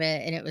came out of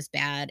it, and it was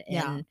bad.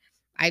 And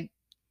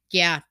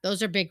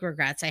those are big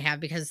regrets I have,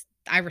 because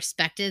I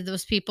respected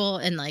those people,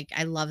 and like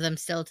I love them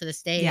still to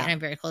this day, Yeah. and I'm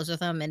very close with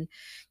them. And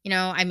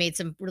I made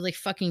some really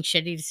fucking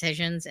shitty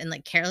decisions and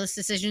like careless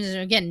decisions, and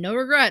again, no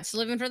regrets,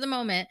 living for the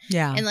moment,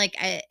 Yeah. and like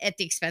at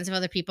the expense of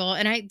other people.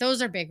 And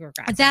those are big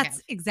regrets. I That's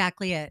have.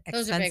 exactly it.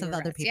 Those are Expense big of other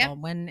regrets, people. yep.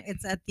 When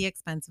it's at the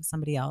expense of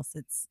somebody else,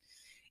 it's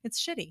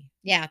shitty.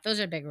 Yeah, those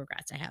are big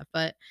regrets I have.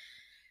 But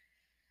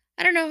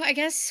I don't know. I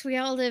guess we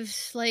all live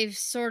life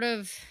sort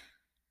of.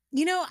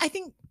 I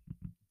think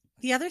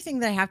the other thing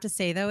that I have to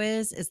say though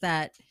is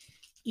that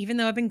even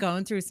though I've been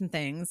going through some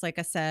things, like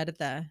I said at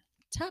the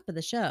top of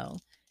the show,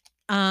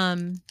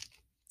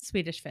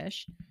 Swedish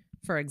Fish,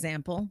 for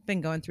example,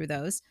 been going through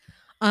those.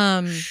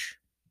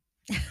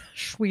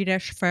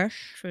 Swedish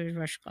Fish.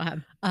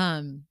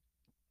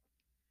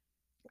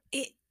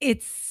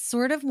 It's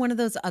sort of one of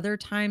those other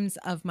times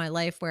of my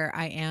life where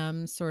I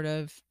am sort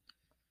of,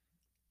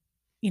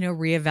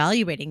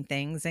 reevaluating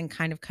things and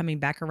kind of coming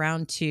back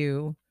around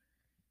to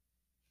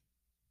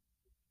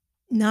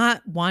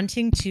not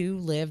wanting to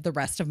live the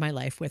rest of my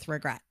life with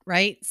regret,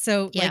 right?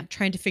 So Yeah. like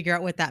trying to figure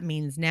out what that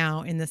means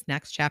now in this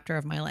next chapter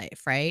of my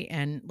life, right?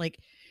 And like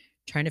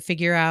trying to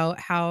figure out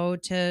how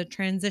to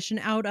transition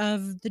out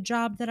of the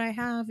job that I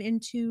have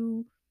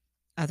into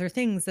other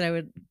things that I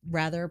would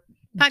rather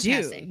do,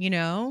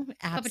 Podcasting.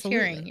 Absolutely.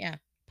 Puppeteering. Yeah.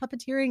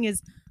 Puppeteering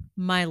is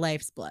my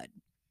life's blood.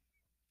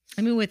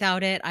 I mean,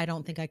 without it, I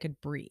don't think I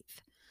could breathe.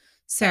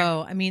 So,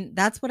 Fair. I mean,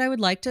 that's what I would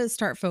like to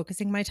start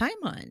focusing my time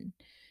on.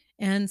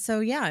 And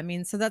so, yeah, I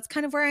mean, so that's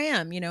kind of where I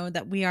am,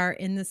 that we are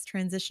in this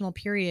transitional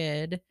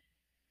period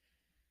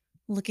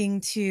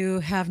looking to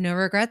have no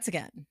regrets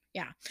again.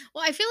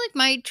 Well, I feel like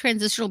my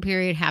transitional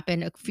period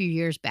happened a few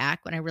years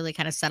back when I really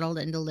kind of settled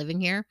into living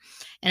here.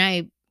 And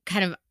I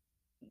kind of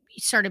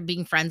started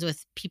being friends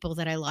with people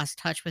that I lost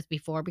touch with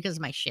before because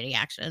of my shitty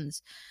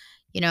actions,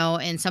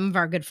 and some of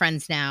our good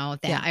friends now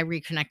that Yeah. I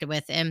reconnected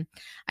with. And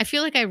I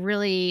feel like I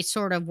really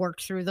sort of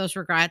worked through those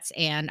regrets,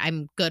 and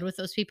I'm good with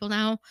those people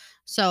now.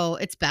 So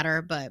it's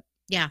better. But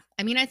yeah,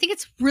 I mean, I think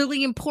it's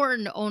really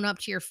important to own up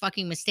to your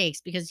fucking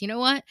mistakes, because you know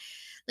what?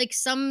 Like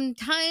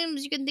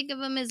sometimes you can think of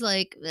them as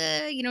like,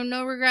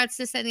 no regrets,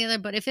 this, that, and the other.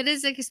 But if it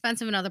is at the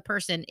expense of another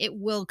person, it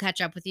will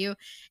catch up with you,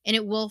 and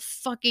it will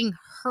fucking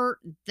hurt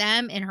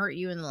them and hurt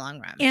you in the long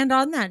run. And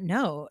on that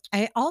note,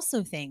 I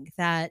also think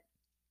that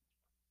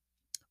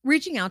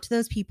reaching out to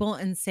those people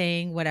and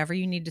saying whatever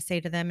you need to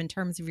say to them in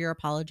terms of your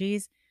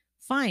apologies,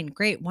 fine,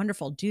 great,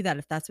 wonderful. Do that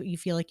if that's what you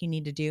feel like you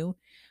need to do.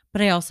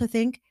 But I also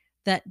think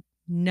that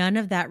none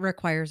of that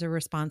requires a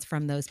response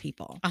from those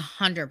people.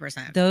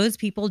 100%. Those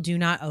people do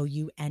not owe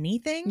you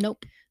anything.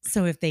 Nope.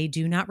 So if they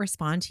do not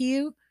respond to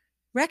you,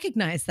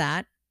 recognize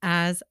that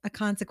as a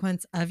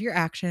consequence of your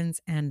actions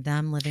and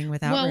them living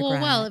without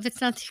regret. Well, if it's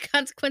not the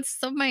consequences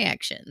of my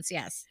actions,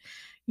 yes.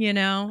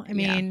 I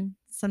mean,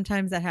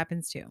 sometimes that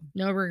happens too.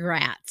 No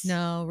regrets.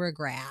 No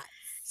regrets.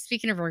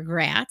 Speaking of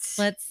regrets,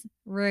 Let's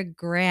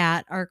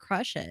regret our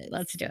crushes.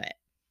 let's do it.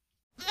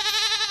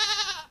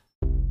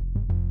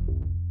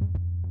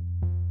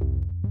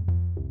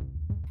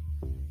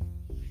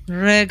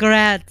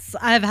 Regrets.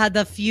 I've had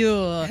a few.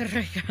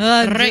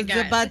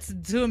 Regrets. But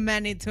too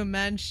many to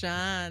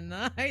mention.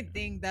 I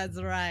think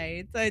that's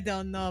right. I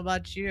don't know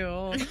about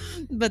you,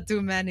 but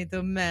too many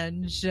to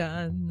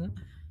mention.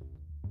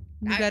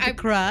 You got a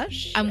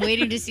crush? I'm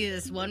waiting to see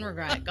this one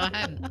regret. Go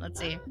ahead. Let's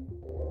see.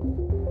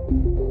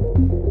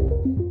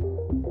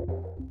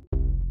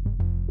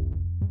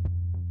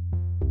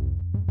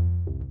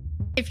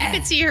 If you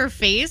could see her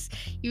face,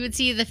 you would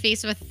see the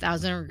face of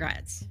 1,000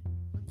 regrets.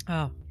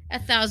 Oh,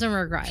 1,000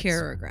 regrets.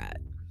 pure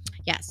regret.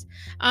 Yes.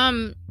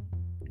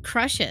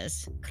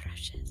 Crushes.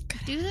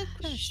 Do the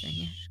crush thing.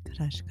 Yeah.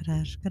 Crush.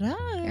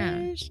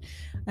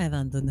 I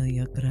want to know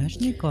your crush,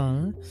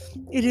 Nicole.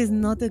 It is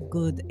not a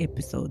good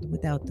episode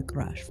without the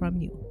crush from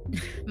you.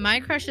 My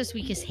crush this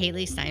week is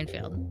Haley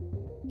Steinfeld.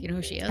 Do you know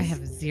who she is? I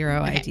have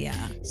zero Okay. idea.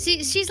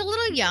 She's a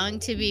little young,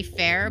 to be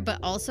fair, but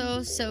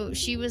also, so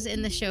she was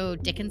in the show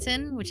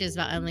Dickinson, which is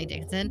about Emily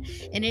Dickinson,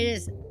 and it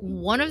is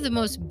one of the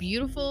most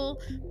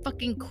beautiful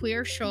fucking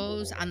queer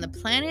shows on the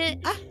planet.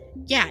 Ah.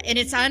 Yeah, and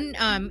it's on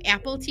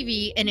Apple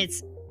TV, and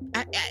it's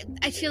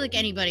I feel like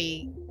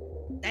anybody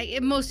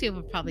most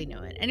people probably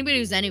know it. Anybody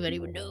who's anybody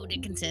would know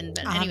Dickinson,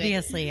 but anyway.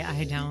 Obviously,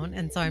 I don't,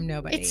 and so I'm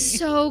nobody. It's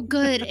so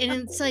good, and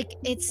it's like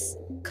it's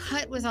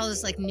cut with all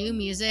this like new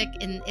music,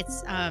 and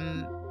it's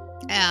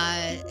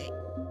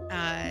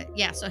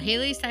so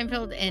Haley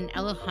Steinfeld and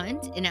Ella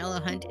Hunt, and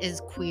Ella Hunt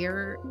is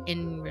queer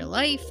in real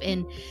life,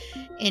 and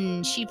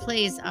she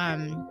plays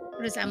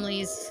what is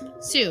Emily's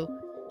Sue.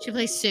 She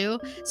plays Sue.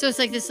 So it's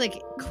like this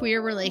like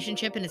queer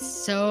relationship, and it's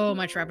so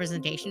much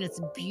representation. It's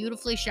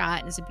beautifully shot,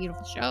 and it's a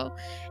beautiful show.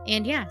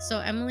 And yeah, so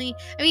Emily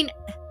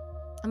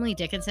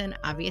Dickinson,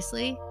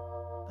 obviously,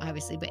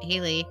 but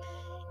Haley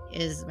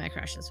is my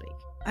crush this week.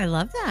 I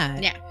love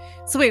that. Yeah.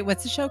 So wait,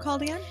 what's the show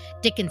called again?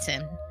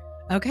 Dickinson.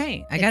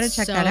 Okay, I got to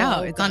check that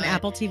out. It's on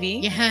Apple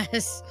TV.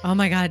 Yes. Oh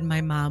my God,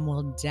 my mom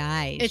will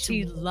die.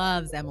 She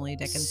loves Emily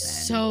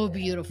Dickinson. So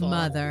beautiful.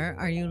 Mother,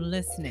 are you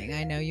listening?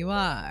 I know you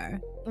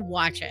are.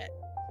 Watch it.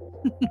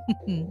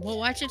 We'll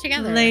watch it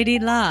together. Lady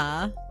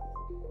La.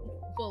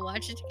 We'll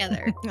watch it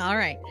together. All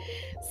right.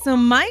 So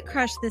my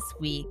crush this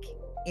week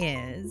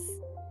is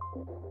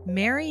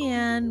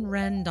Marianne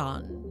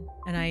Rendon,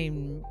 and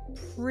I'm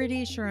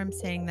pretty sure I'm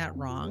saying that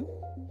wrong.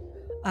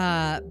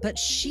 But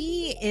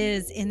she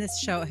is in this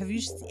show. Have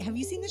you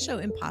seen the show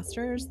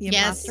Imposters? The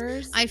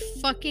Imposters? I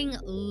fucking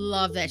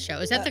love that show.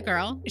 Is that the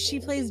girl?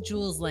 She plays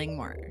Jules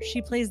Langmore. She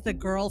plays the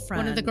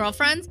girlfriend. One of the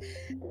girlfriends.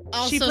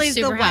 Also she plays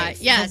super the wife.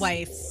 hot. Yes. The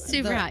wife.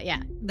 Super hot,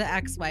 yeah. The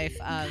ex-wife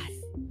of.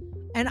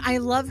 And I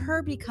love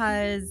her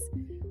because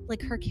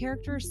like her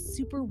character is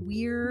super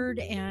weird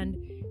and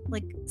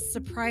like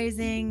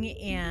surprising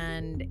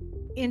and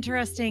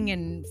interesting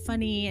and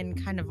funny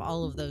and kind of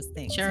all of those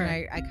things. Sure.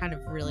 And I kind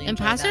of really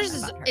enjoy Imposters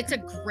that about her. It's a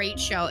great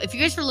show. If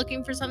you guys are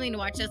looking for something to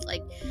watch that's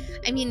like,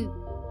 I mean,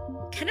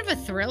 kind of a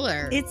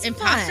thriller. It's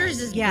Imposters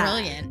fun. is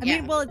brilliant. I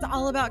mean, well, it's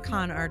all about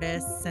con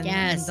artists and,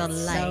 yes, and the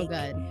it's like. so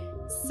good.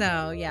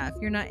 So yeah, if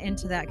you're not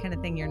into that kind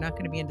of thing, you're not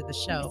going to be into the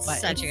show. It's but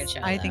such a good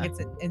show. I think it's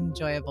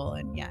enjoyable,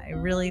 and yeah, I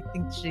really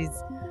think she's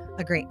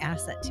a great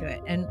asset to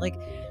it. And like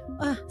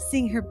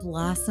seeing her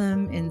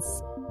blossom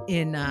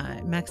in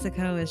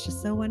Mexico is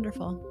just so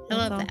wonderful. I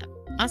love that.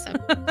 Awesome.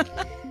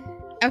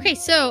 Okay,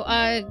 so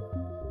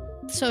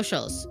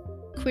socials.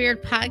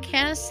 Queered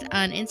Podcast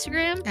on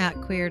Instagram. At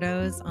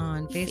Queerdos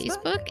on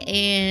Facebook.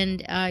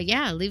 And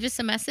leave us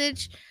a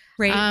message.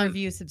 Rate,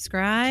 review,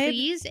 subscribe.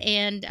 Please.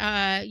 And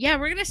we're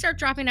going to start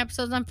dropping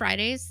episodes on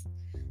Fridays.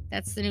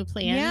 That's the new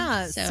plan.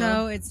 Yeah.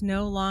 So it's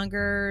no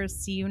longer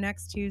see you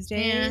next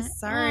Tuesday. Yeah.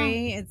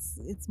 Sorry.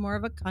 It's more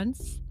of a cunf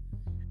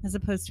as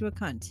opposed to a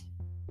cunt.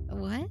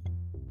 What?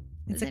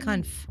 It's a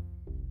cunf.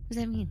 What does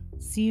that mean?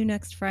 See you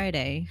next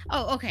Friday.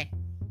 Oh, okay.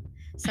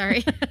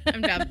 Sorry.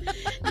 I'm dumb.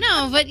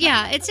 No, but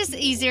yeah, it's just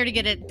easier to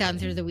get it done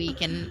through the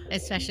week, and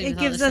especially it with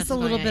all gives this us a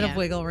little bit of on.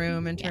 wiggle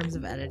room in terms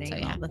of editing So,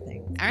 and all the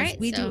things. All right,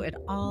 We so- do it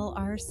all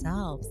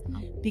ourselves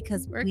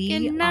because we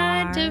Working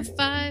 9 are to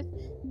 5.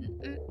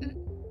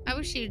 I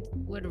wish you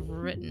would have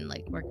written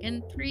like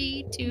working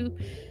 3 to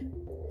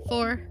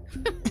 4.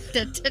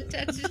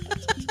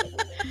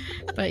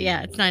 But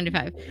yeah, it's 9 to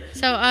 5.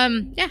 So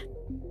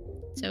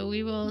So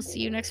we will see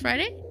you next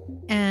Friday.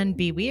 and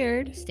be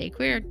weird. Stay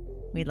queer.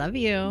 We love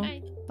you.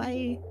 Bye.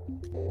 Bye.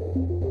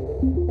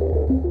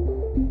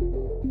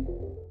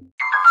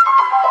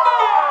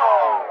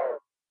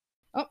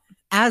 Oh.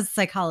 As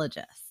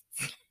psychologists.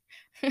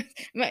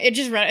 It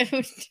just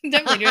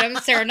definitely do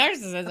have Sarah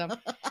narcissism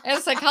as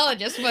a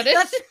psychologist, but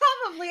That's it's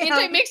probably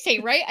anti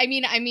mixtape, right? I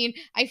mean,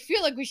 I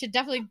feel like we should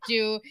definitely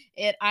do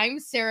it. I'm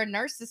Sarah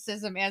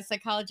narcissism as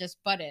psychologist,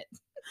 but it.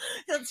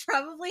 That's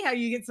probably how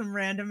you get some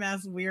random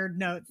ass weird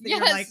notes that you're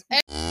Yes.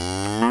 like,